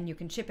work and you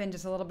can chip in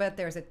just a little bit,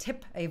 there's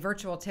a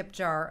virtual tip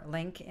jar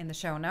link in the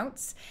show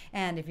notes.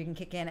 And if you can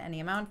kick in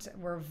any amount,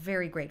 we're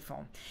very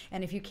grateful.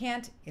 And if you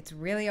can't, it's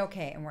really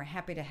okay. And we're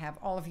happy to have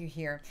all of you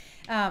here.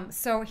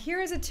 So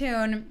here is a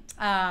tune.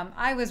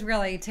 I was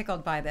really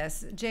tickled by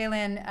this.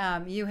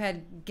 Jalen, you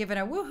had given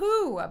a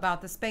woohoo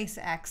about the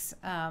SpaceX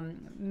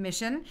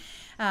mission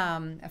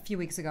a few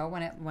weeks ago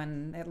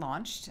when it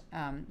launched.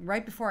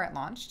 Right before it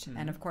launched,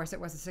 and of course it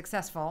was a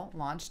successful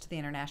launch to the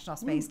International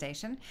Space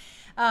Station.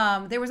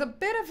 There was a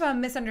bit of a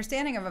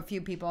misunderstanding of a few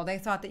people. They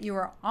thought that you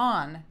were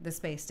on the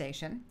space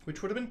station.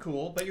 Which would have been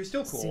cool, but you're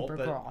still cool. Super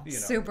cool. You know.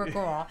 Super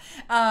cool.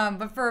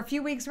 But for a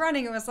few weeks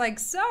running, it was like,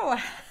 so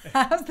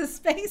how's the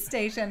space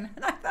station?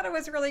 And I thought it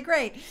was really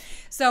great.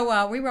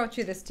 So we wrote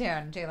you this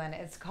tune, Jalen.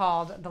 It's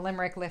called The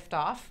Limerick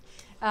Liftoff.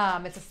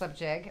 It's a slip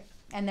jig.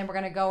 And then we're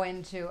going to go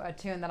into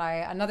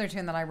another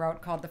tune that I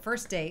wrote called The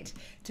First Date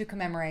to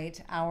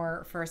commemorate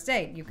our first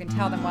date. You can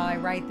tell them while I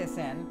write this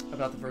in.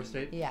 About the first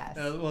date? Yes.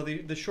 Well,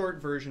 the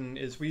short version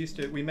is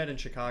we met in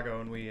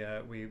Chicago, and we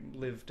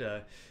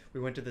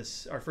went to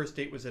this. Our first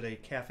date was at a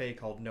cafe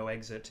called No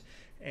Exit,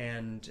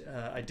 and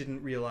I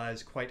didn't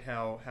realize quite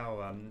how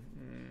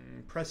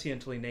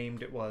presciently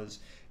named it was.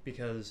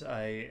 Because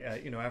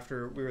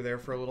after we were there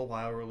for a little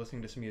while, we were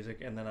listening to some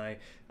music, and then I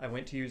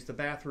went to use the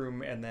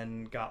bathroom and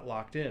then got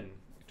locked in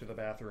to the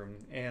bathroom,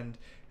 and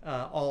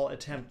all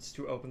attempts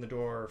to open the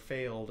door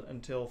failed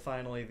until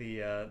finally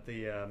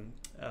the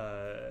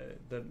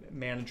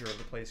manager of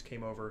the place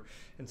came over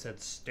and said,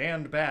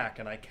 "Stand back,"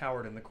 and I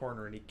cowered in the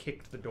corner, and he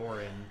kicked the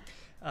door in.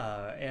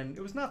 And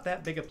it was not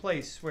that big a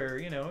place where,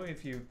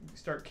 if you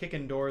start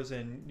kicking doors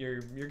in,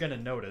 you're gonna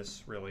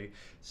notice, really.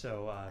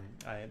 So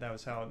that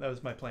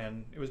was my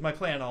plan. It was my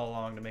plan all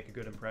along to make a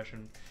good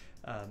impression.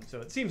 So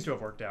it seems to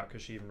have worked out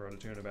because she even wrote a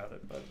tune about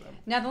it. But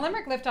now the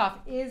Limerick Liftoff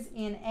is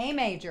in A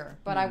major,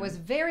 but I was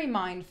very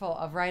mindful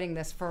of writing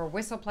this for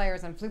whistle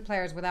players and flute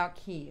players without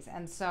keys,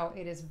 and so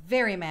it is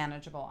very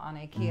manageable on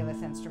a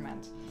keyless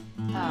instrument.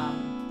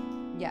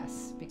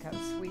 Yes, because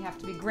we have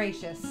to be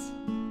gracious.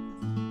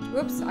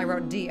 Whoops, I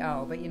wrote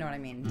D-O, but you know what I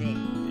mean, D.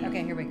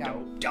 Okay, here we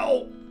go. Do.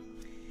 All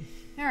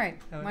right,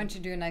 why don't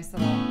you do a nice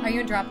little... Are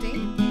you in drop D?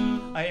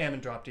 I am in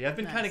drop D. I've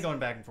been kind of going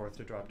back and forth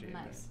to drop D.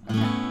 Nice. Okay.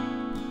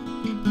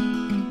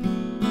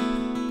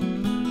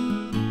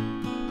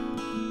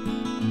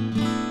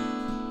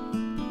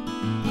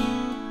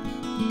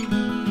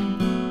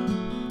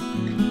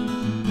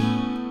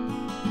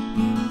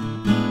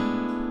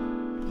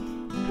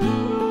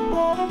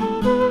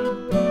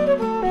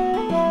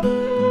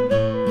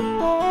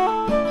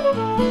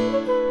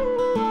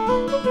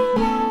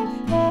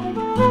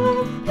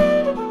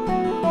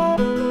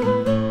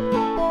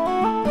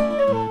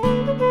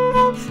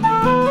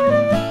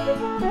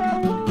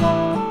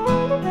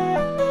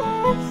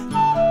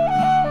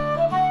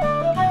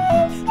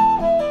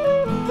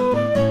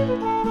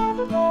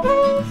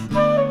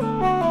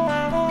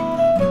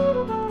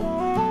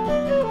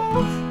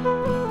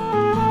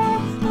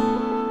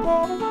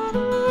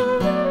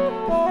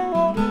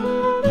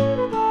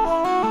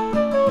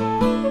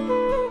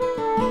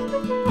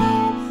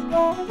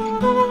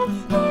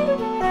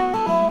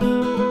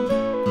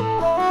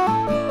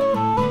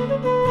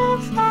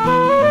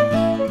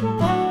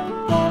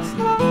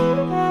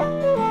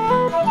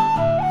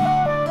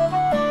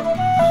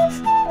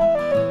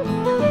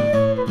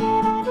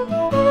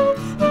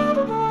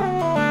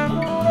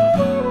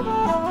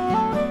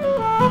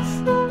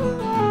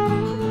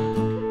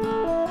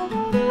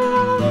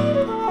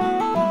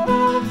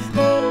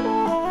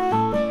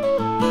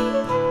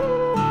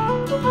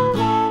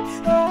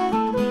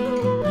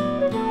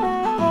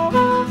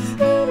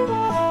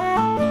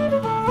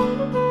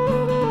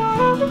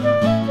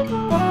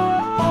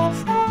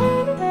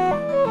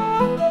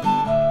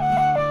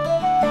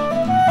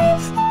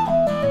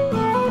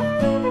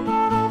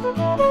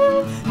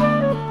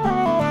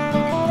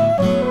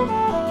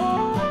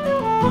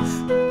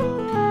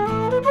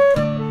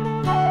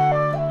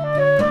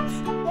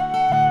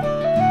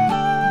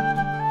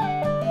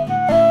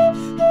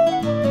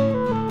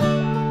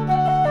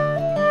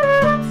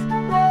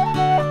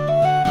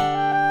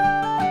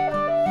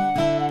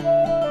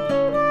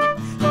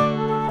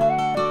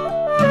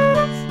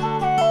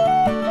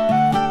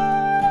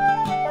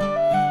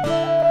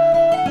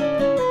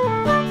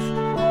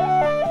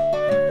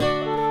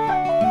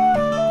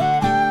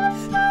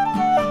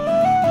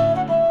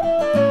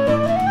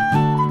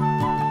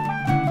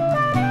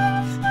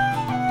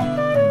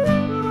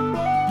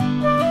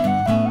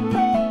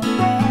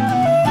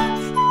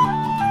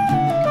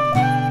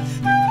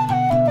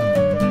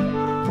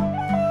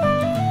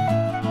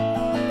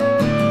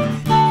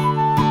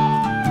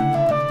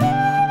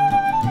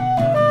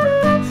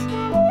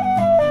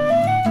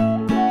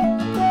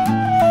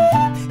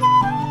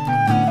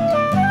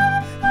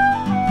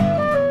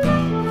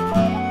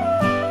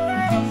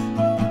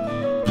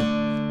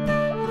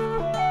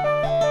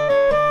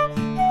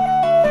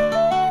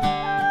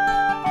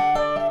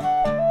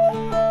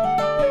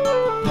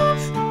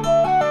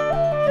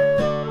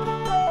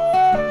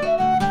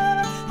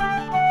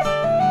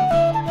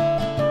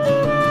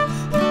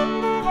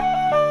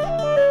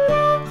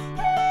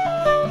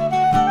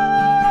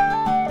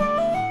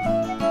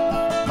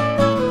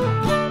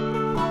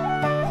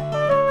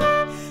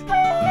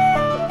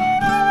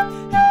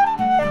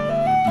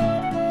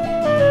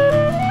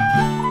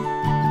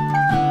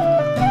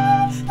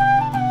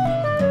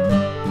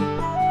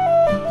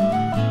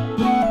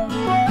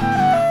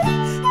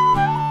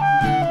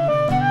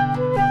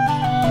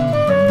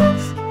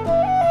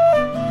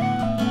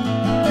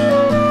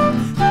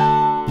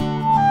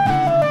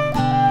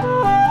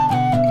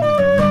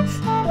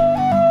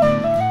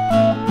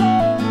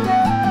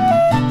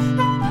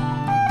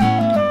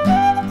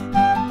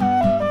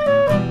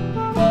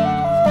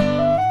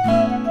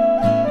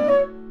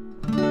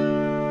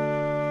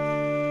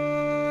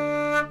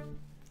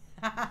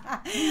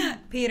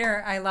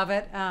 Peter, I love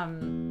it.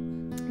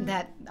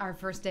 That our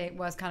first date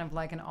was kind of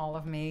like an all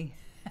of me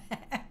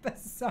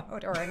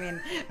episode, or I mean,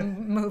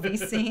 movie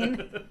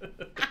scene.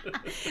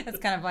 It's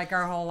kind of like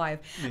our whole life.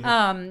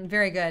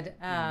 Very good.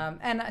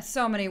 And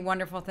so many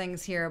wonderful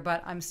things here,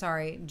 but I'm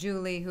sorry,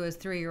 Julie, who is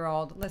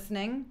 3-year-old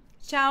listening.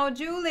 Ciao,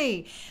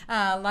 Julie.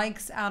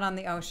 Likes Out on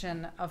the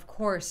Ocean. Of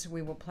course,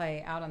 we will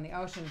play Out on the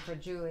Ocean for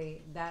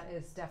Julie. That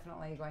is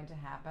definitely going to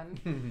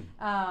happen.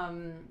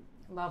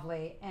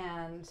 Lovely.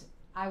 And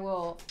I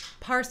will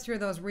parse through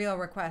those real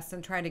requests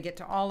and try to get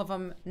to all of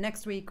them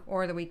next week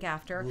or the week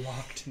after.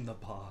 Locked in the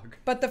bog.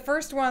 But the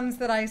first ones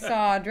that I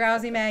saw,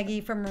 Drowsy Maggie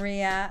for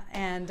Maria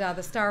and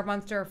the Star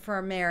Monster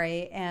for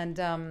Mary.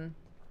 And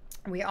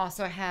we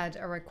also had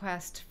a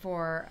request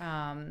for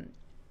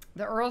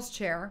the Earl's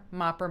Chair,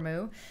 Mopper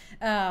Moo.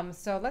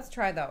 So let's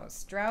try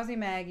those. Drowsy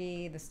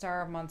Maggie, the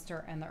Star of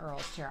Munster, and the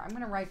Earl's Chair. I'm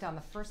going to write down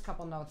the first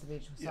couple notes of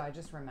each so I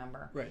just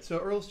remember. Right. So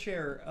Earl's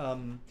Chair,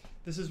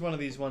 this is one of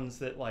these ones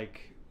that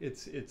like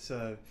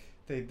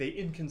they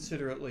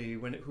inconsiderately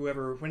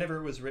whenever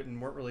it was written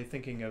weren't really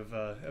thinking of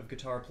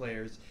guitar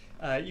players.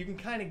 You can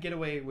kind of get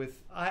away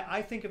with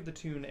I think of the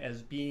tune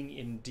as being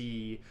in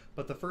D,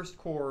 but the first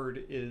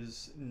chord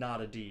is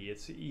not a D.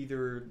 It's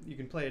either you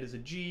can play it as a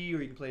G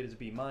or you can play it as a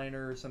B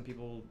minor. Some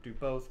people do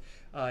both.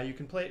 You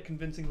can play it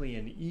convincingly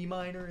in E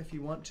minor if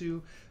you want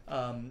to,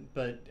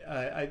 but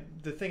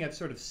the thing I've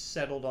sort of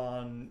settled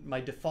on,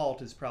 my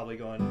default is probably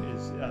going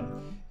is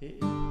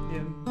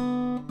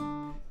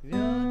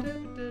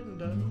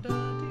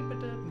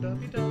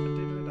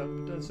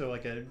so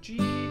like a G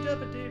and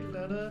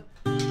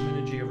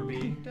a G over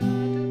B,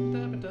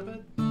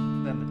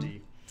 then the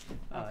D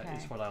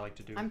is what I like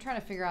to do. I'm trying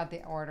to figure out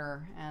the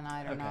order, and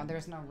I don't know.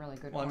 There's no really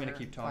good order. Well, I'm going to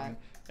keep talking.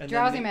 And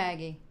Drowsy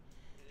Maggie.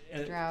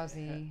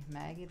 Drowsy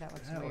Maggie, that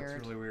looks weird. That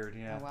looks really weird,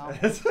 yeah. Oh, well.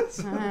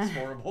 It's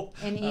horrible.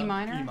 In E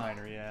minor? E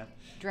minor, yeah.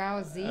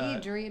 Drowsy,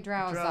 Drowsy.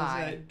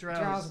 Drowsy.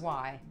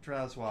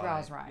 Drowsy.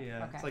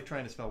 Yeah, okay. It's like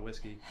trying to spell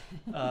whiskey.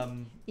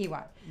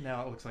 E-Y.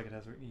 Now it looks like it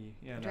has an E.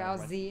 Yeah,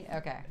 Drowsy,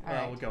 okay. All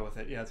right. We'll go with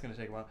it. Yeah, it's going to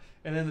take a while.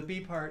 And then the B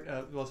part,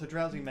 so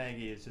Drowsy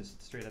Maggie is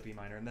just straight up E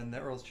minor. And then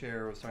the Earl's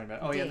Chair was talking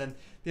about, yeah, and then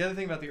the other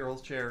thing about the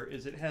Earl's Chair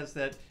is it has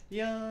that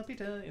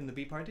ya-pita in the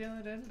B part,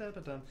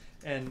 ya-da-da-da-da.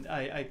 And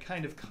I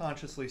kind of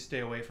consciously stay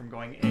away from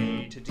going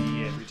A to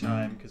D every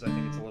time because I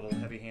think it's a little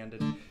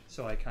heavy-handed.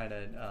 So I kind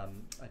of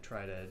I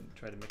try to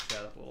mix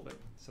that up a little bit.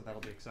 So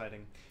that'll be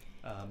exciting.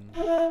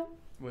 Where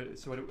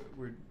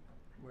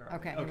are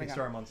we? Okay,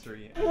 Star Monster.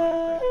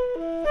 Yeah.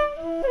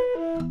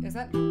 Is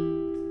that?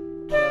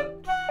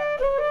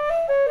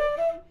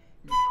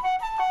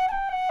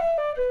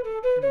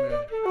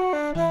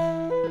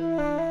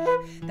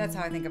 That's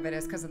how I think of it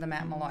is because of the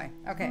Matt Malloy.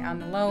 Okay, on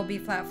the low B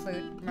flat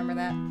flute. Remember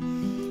that?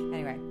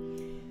 Anyway.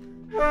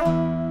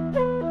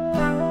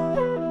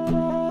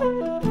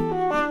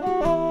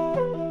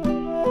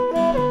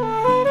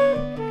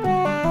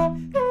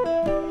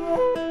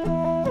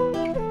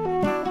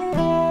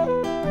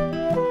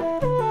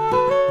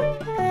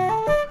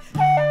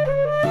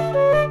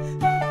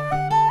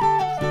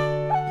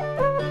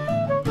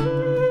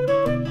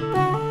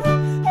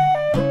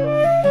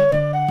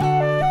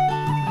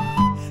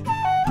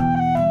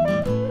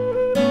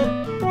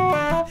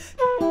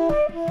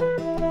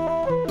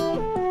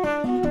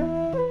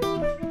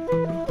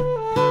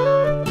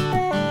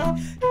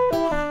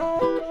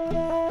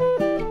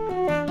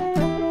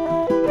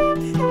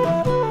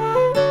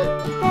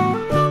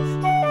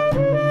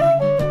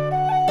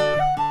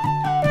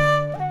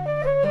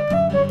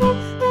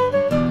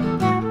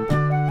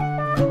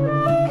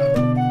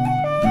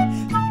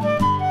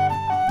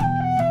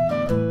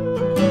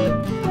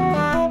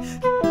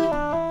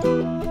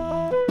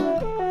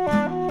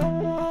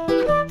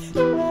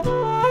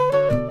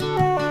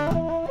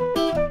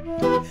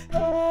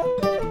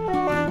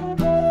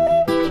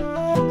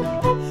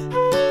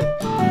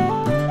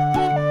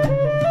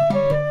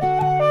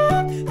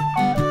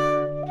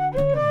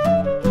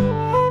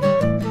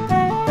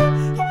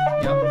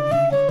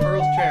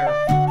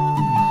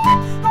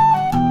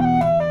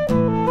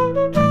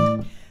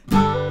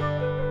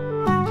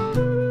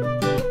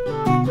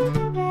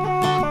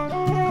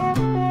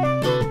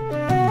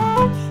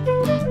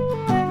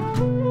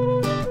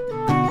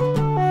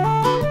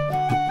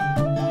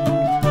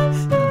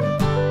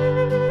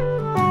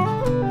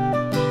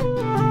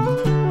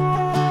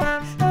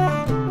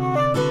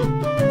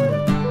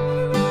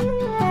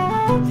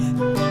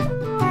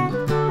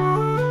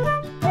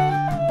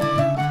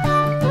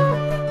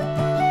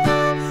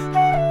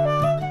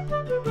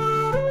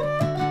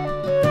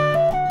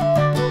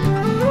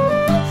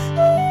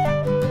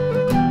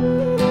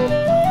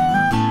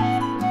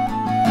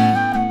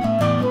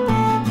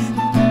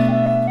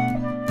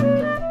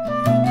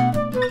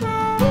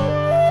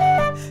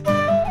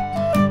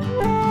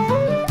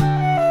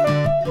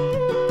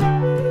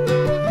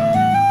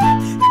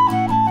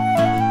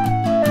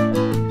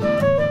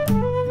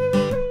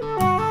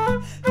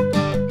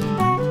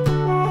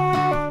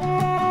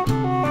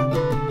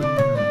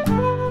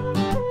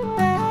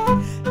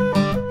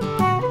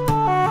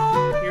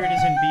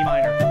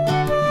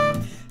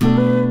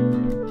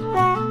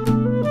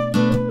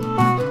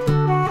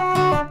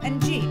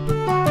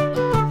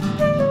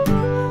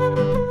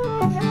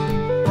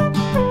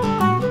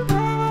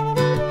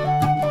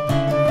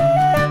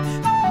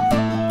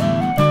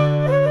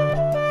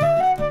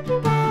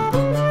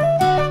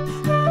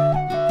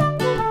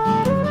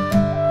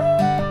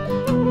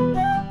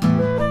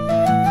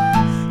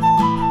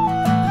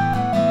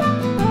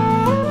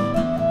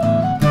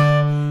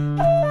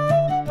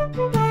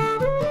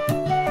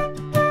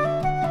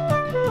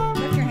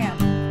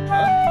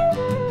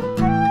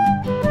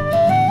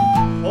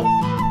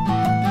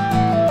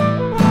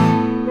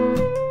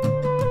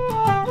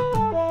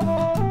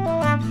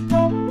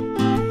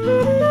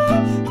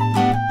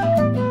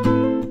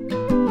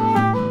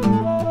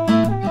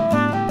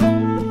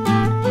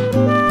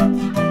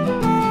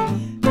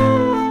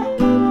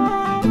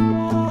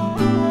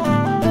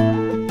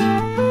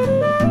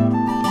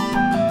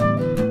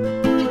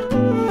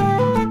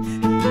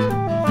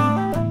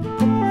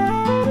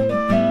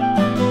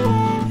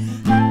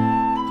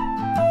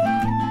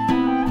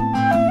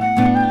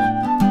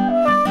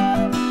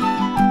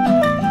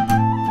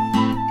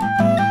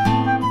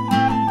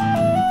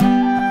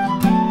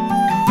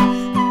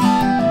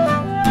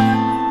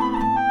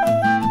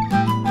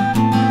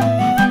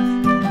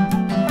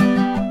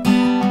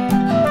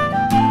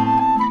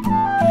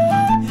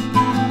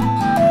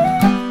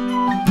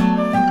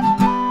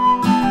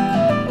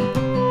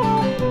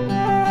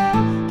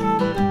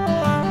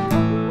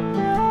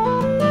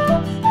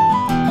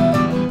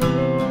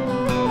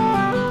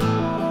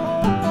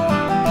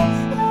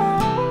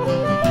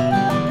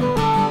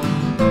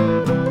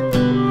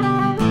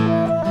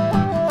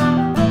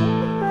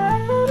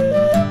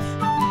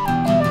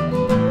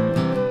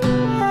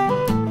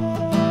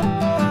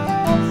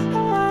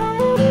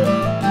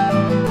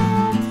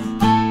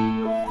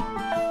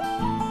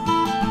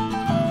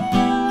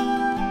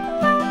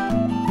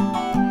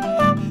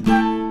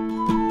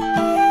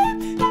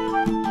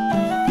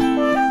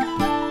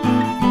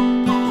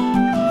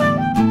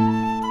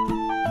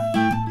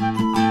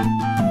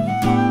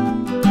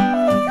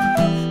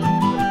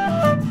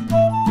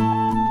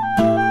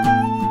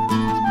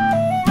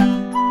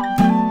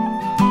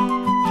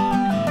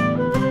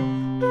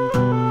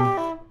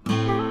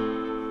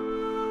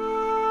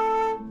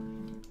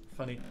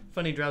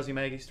 funny Drowsy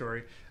Maggie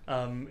story.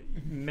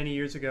 Many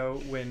years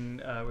ago,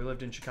 when we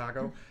lived in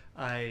Chicago,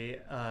 I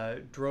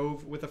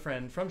drove with a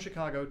friend from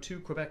Chicago to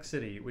Quebec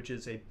City, which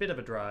is a bit of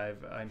a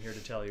drive, I'm here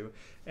to tell you.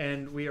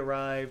 And we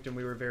arrived, and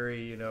we were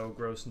very,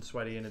 gross and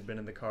sweaty, and had been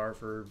in the car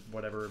for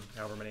however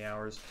many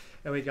hours.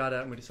 And we got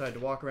out, and we decided to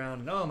walk around.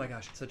 And oh my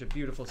gosh, it's such a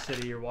beautiful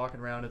city. You're walking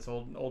around, it's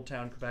old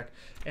town Quebec.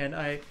 And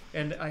I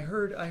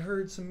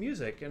heard some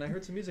music, and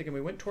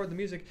we went toward the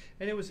music,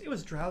 and it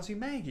was Drowsy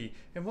Maggie.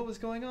 And what was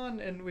going on?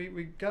 And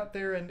we got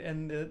there,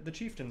 and the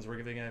Chieftains were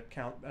giving an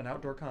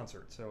outdoor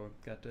concert, so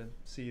got to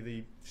see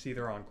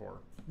their encore.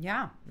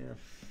 Yeah. Yeah.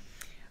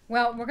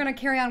 Well, we're going to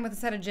carry on with a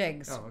set of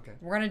jigs. Oh, okay.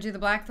 We're going to do the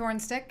Blackthorn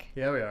Stick.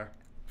 Yeah, we are.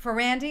 For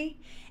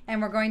Randy,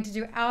 and we're going to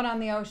do Out on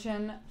the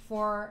Ocean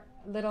for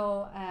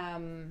little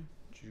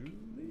Julie?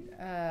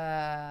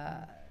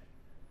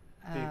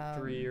 The The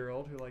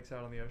 3-year-old who likes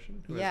Out on the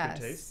Ocean? Who yes. has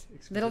good taste?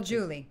 Little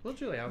Julie. Little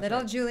Julie, I was Little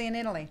right. Julie in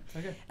Italy.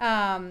 Okay.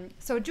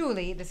 So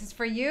Julie, this is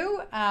for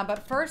you.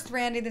 But first,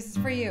 Randy, this is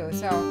for you.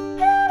 So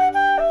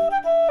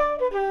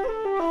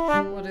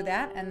we'll do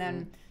that, and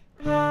then.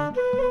 So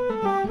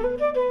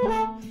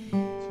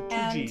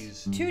 2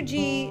 G's. 2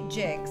 G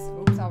jigs.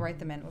 Oops, I'll write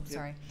them in. Oops,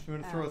 sorry. You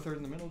want to throw a third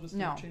in the middle just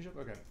no. to change up?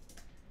 Okay.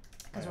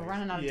 Because we're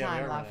running out of yeah, time,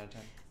 we are love. running out of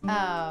time.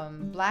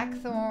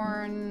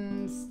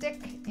 Blackthorn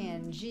Stick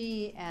in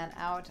G and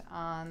Out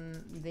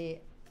on the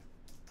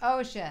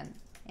Ocean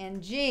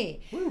in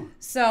G. Woo.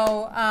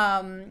 So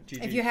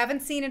GG. if you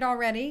haven't seen it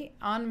already,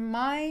 on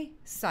my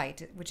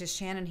site, which is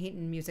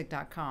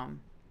ShannonHeatonMusic.com,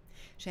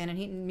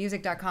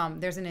 ShannonHeatonMusic.com,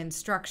 there's an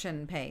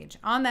instruction page.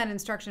 On that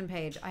instruction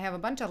page, I have a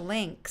bunch of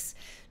links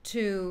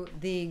to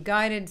the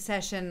guided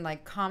session,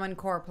 like Common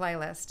Core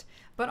playlist,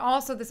 but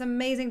also this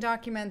amazing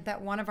document that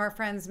one of our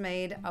friends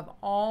made of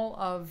all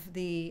of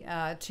the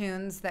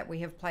tunes that we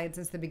have played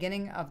since the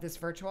beginning of this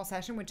virtual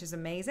session, which is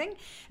amazing,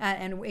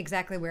 and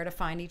exactly where to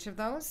find each of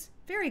those.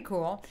 Very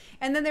cool.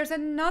 And then there's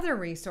another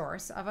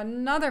resource of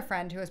another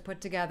friend who has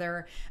put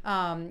together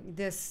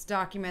this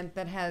document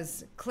that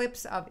has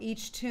clips of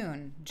each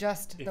tune,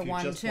 just the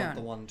one tune. If you just want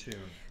the one tune.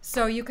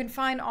 So you can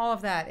find all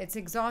of that. It's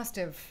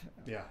exhaustive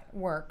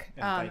work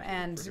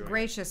and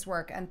gracious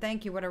work. And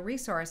thank you. What a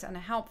resource and a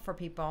help for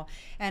people.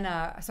 And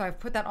so I've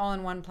put that all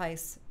in one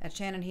place at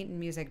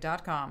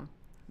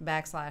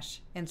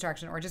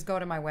ShannonHeatonMusic.com/instruction, or just go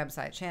to my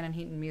website,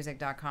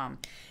 ShannonHeatonMusic.com,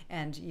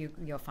 and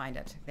you'll find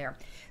it there.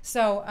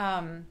 So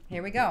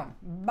here we go.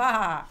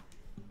 Bah!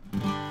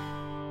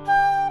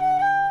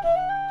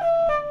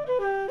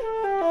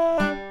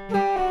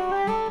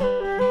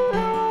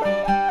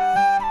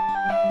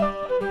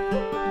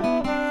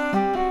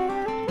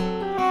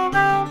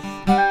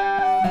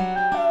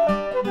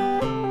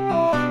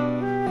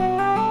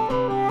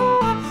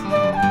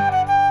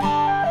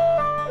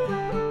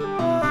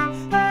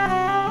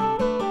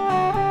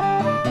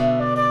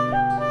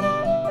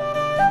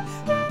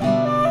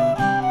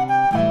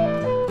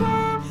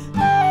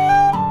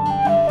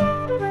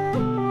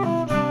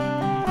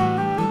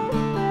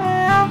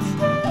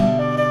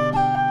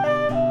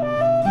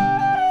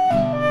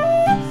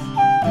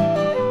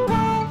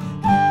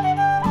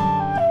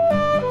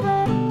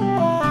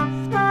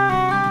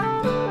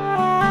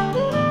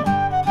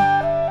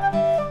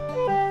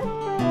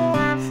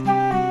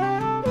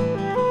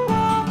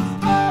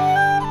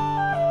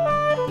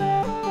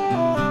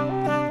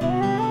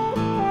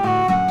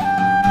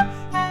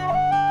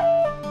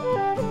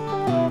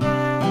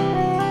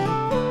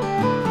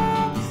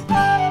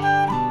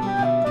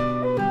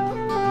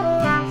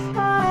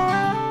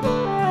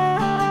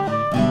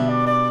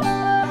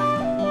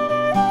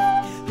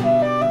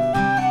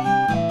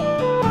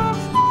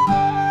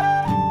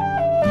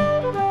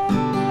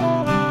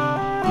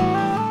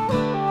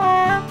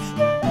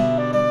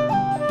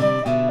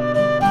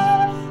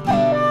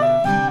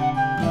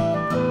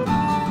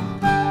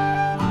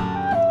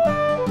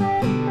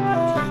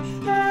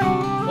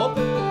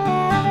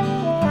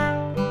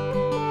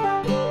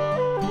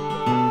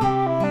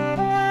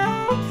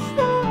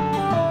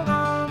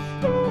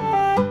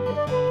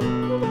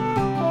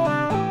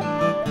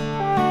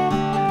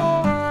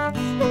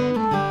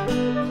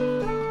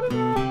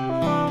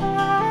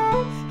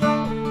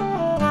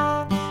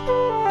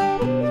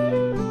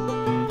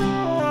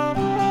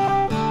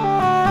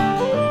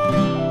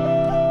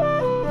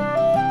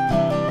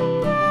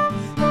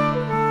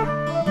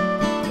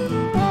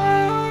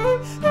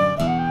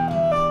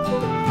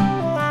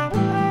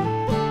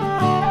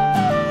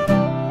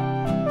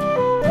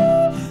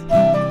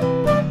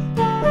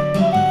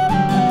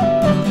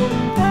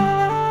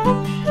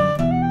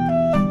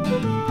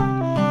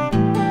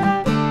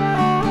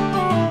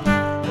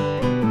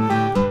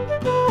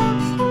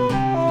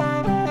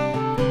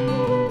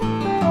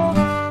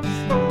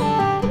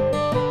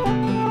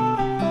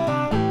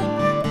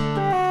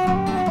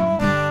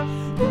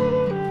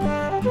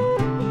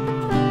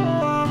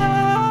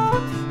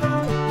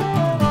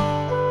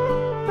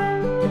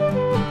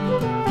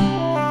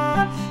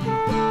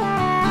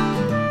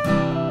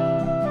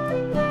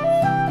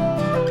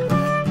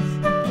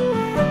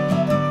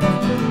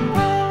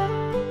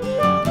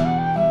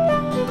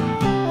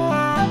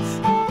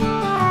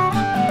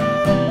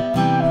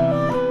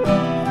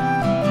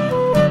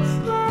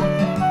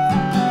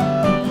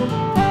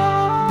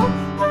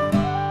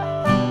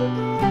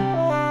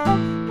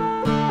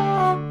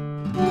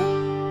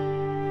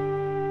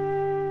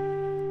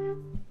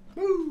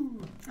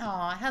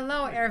 Oh,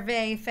 hello,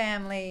 Hervé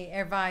family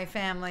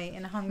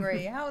in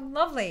Hungary. How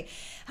lovely.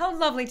 How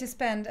lovely to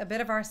spend a bit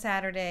of our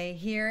Saturday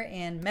here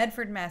in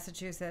Medford,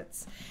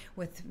 Massachusetts,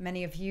 with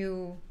many of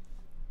you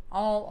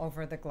all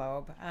over the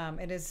globe.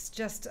 It is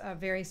just a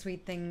very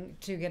sweet thing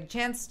to get a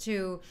chance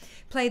to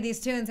play these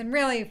tunes, and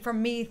really, for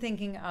me,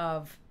 thinking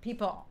of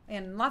people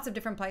in lots of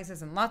different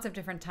places and lots of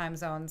different time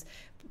zones,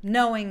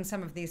 knowing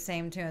some of these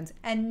same tunes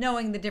and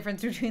knowing the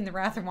difference between the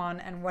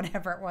Rathawan and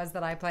whatever it was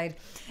that I played.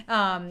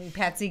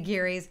 Patsy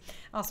Geary's.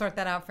 I'll sort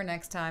that out for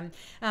next time.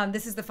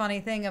 This is the funny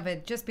thing of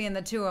it just being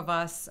the two of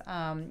us.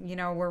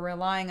 We're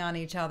relying on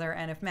each other,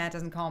 and if Matt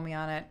doesn't call me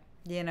on it,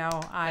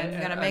 I'm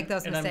going to make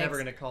those mistakes. And I'm never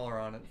going to call her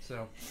on it,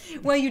 so.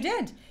 Well, you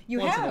did.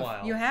 Once in a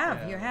while. You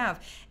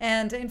have.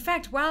 And in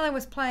fact, while I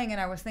was playing it,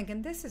 I was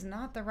thinking, this is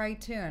not the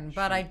right tune,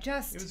 but I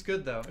just It was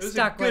good, though. It was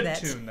stuck a good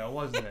with it. tune, though,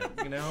 wasn't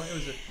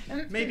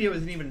it? Maybe it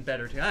was an even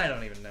better tune. I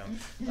don't even know.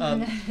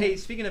 Hey,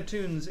 speaking of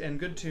tunes and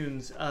good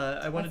tunes,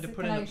 I wanted to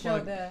put in a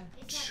plug.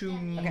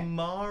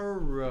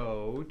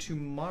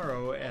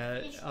 Tomorrow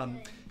at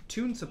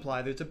Tune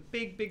Supply, there's a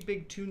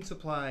big Tune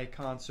Supply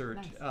concert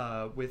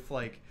with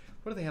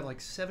what do they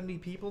have, 70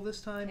 people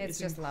this time? It's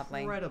just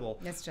incredible.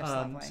 Lovely. It's just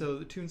lovely. So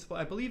the Tune Supply,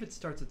 I believe it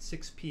starts at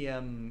 6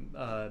 p.m.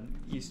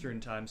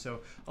 Eastern time, so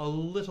a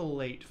little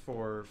late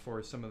for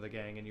some of the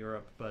gang in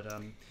Europe, but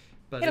it'll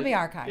be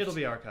archived. It'll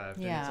be archived.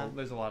 Yeah.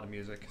 There's a lot of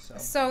music.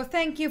 So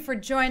thank you for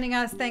joining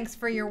us. Thanks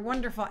for your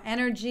wonderful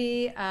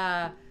energy.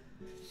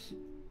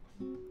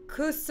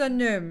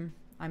 Kusanum.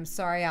 I'm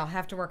sorry, I'll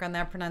have to work on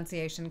that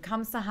pronunciation.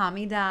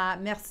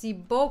 Kamsahamnida. Merci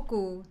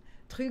beaucoup.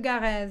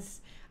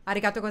 Trugarez.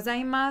 Arigato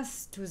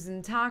gozaimasu.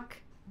 Tusen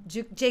tak.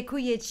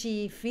 Dziękuję.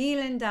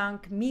 Vielen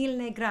Dank.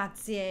 Mille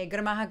grazie.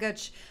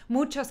 Gramahagach.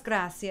 Muchas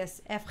gracias.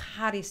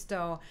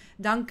 Evharisto.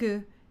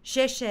 Danku.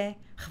 Sheshe.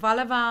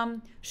 Chwala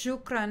vam.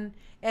 Shukran.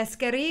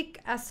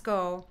 Eskerik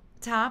asko.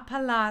 Ta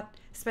palat.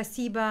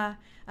 Spasiba.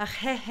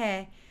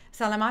 Ahehe.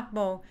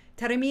 Salamatbo.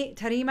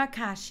 Tarima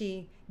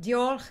kashi.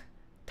 Diolch.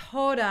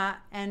 Toda,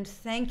 and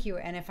thank you.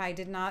 And if I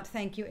did not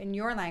thank you in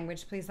your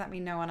language, please let me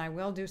know, and I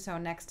will do so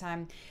next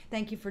time.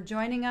 Thank you for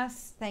joining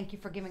us. Thank you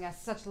for giving us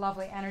such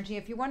lovely energy.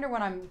 If you wonder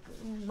what I'm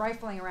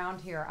rifling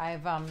around here,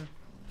 I've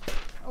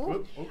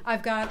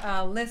got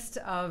a list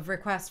of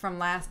requests from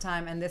last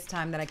time and this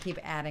time that I keep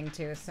adding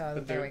to,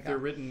 so there we go. They're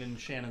written in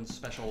Shannon's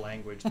special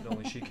language that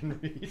only she can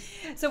read.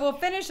 So we'll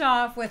finish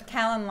off with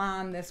Callan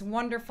Lan, this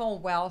wonderful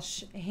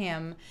Welsh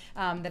hymn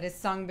that is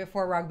sung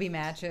before rugby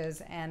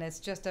matches, and it's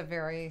just a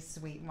very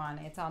sweet one.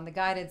 It's on the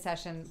guided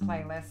session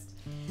playlist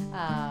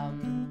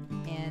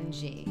in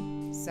G.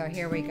 So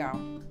here we go.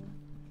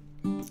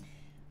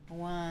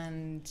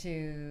 1,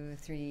 2,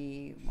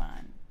 3,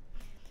 1.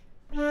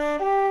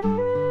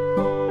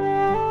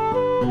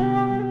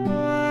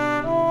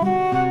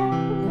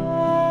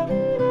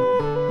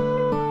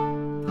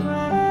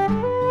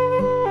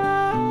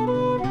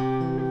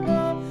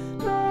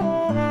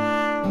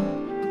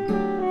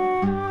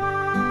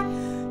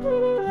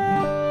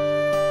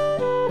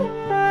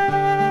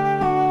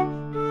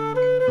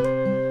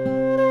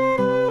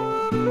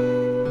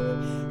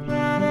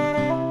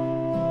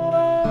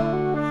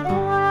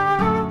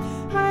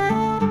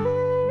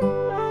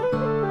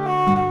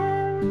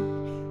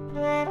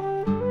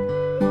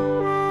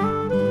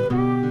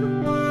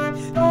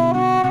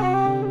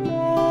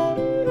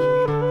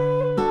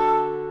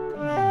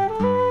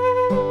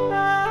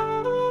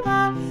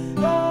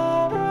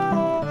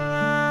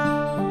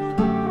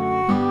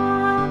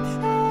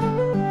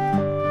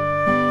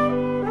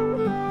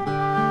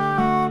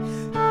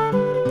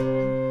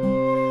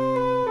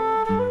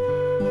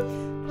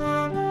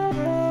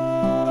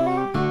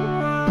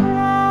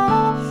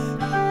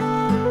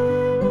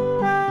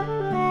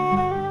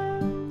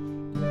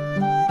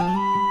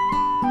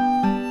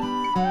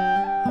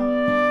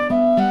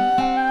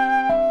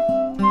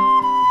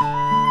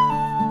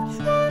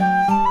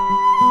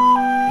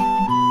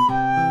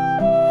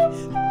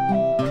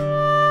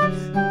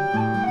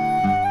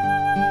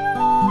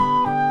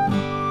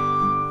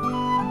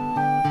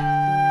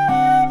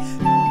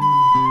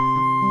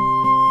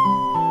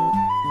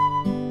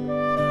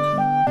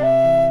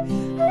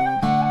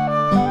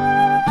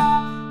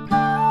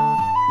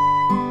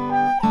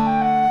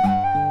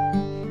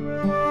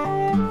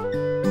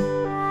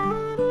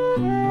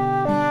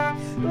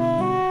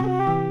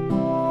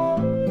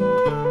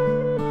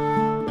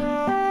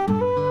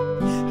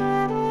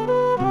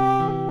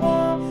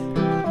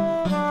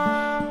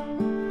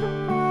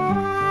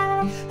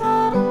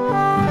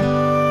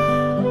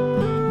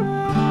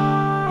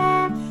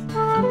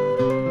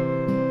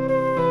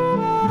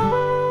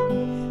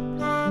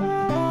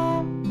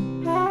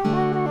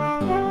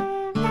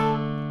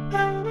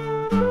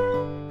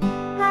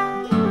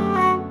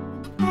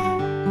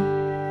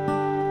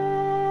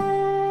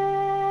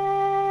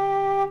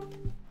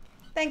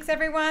 Thanks,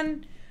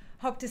 everyone.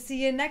 Hope to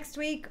see you next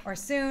week or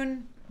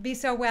soon. Be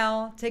so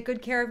well. Take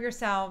good care of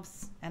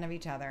yourselves and of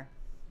each other.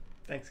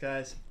 Thanks,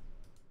 guys.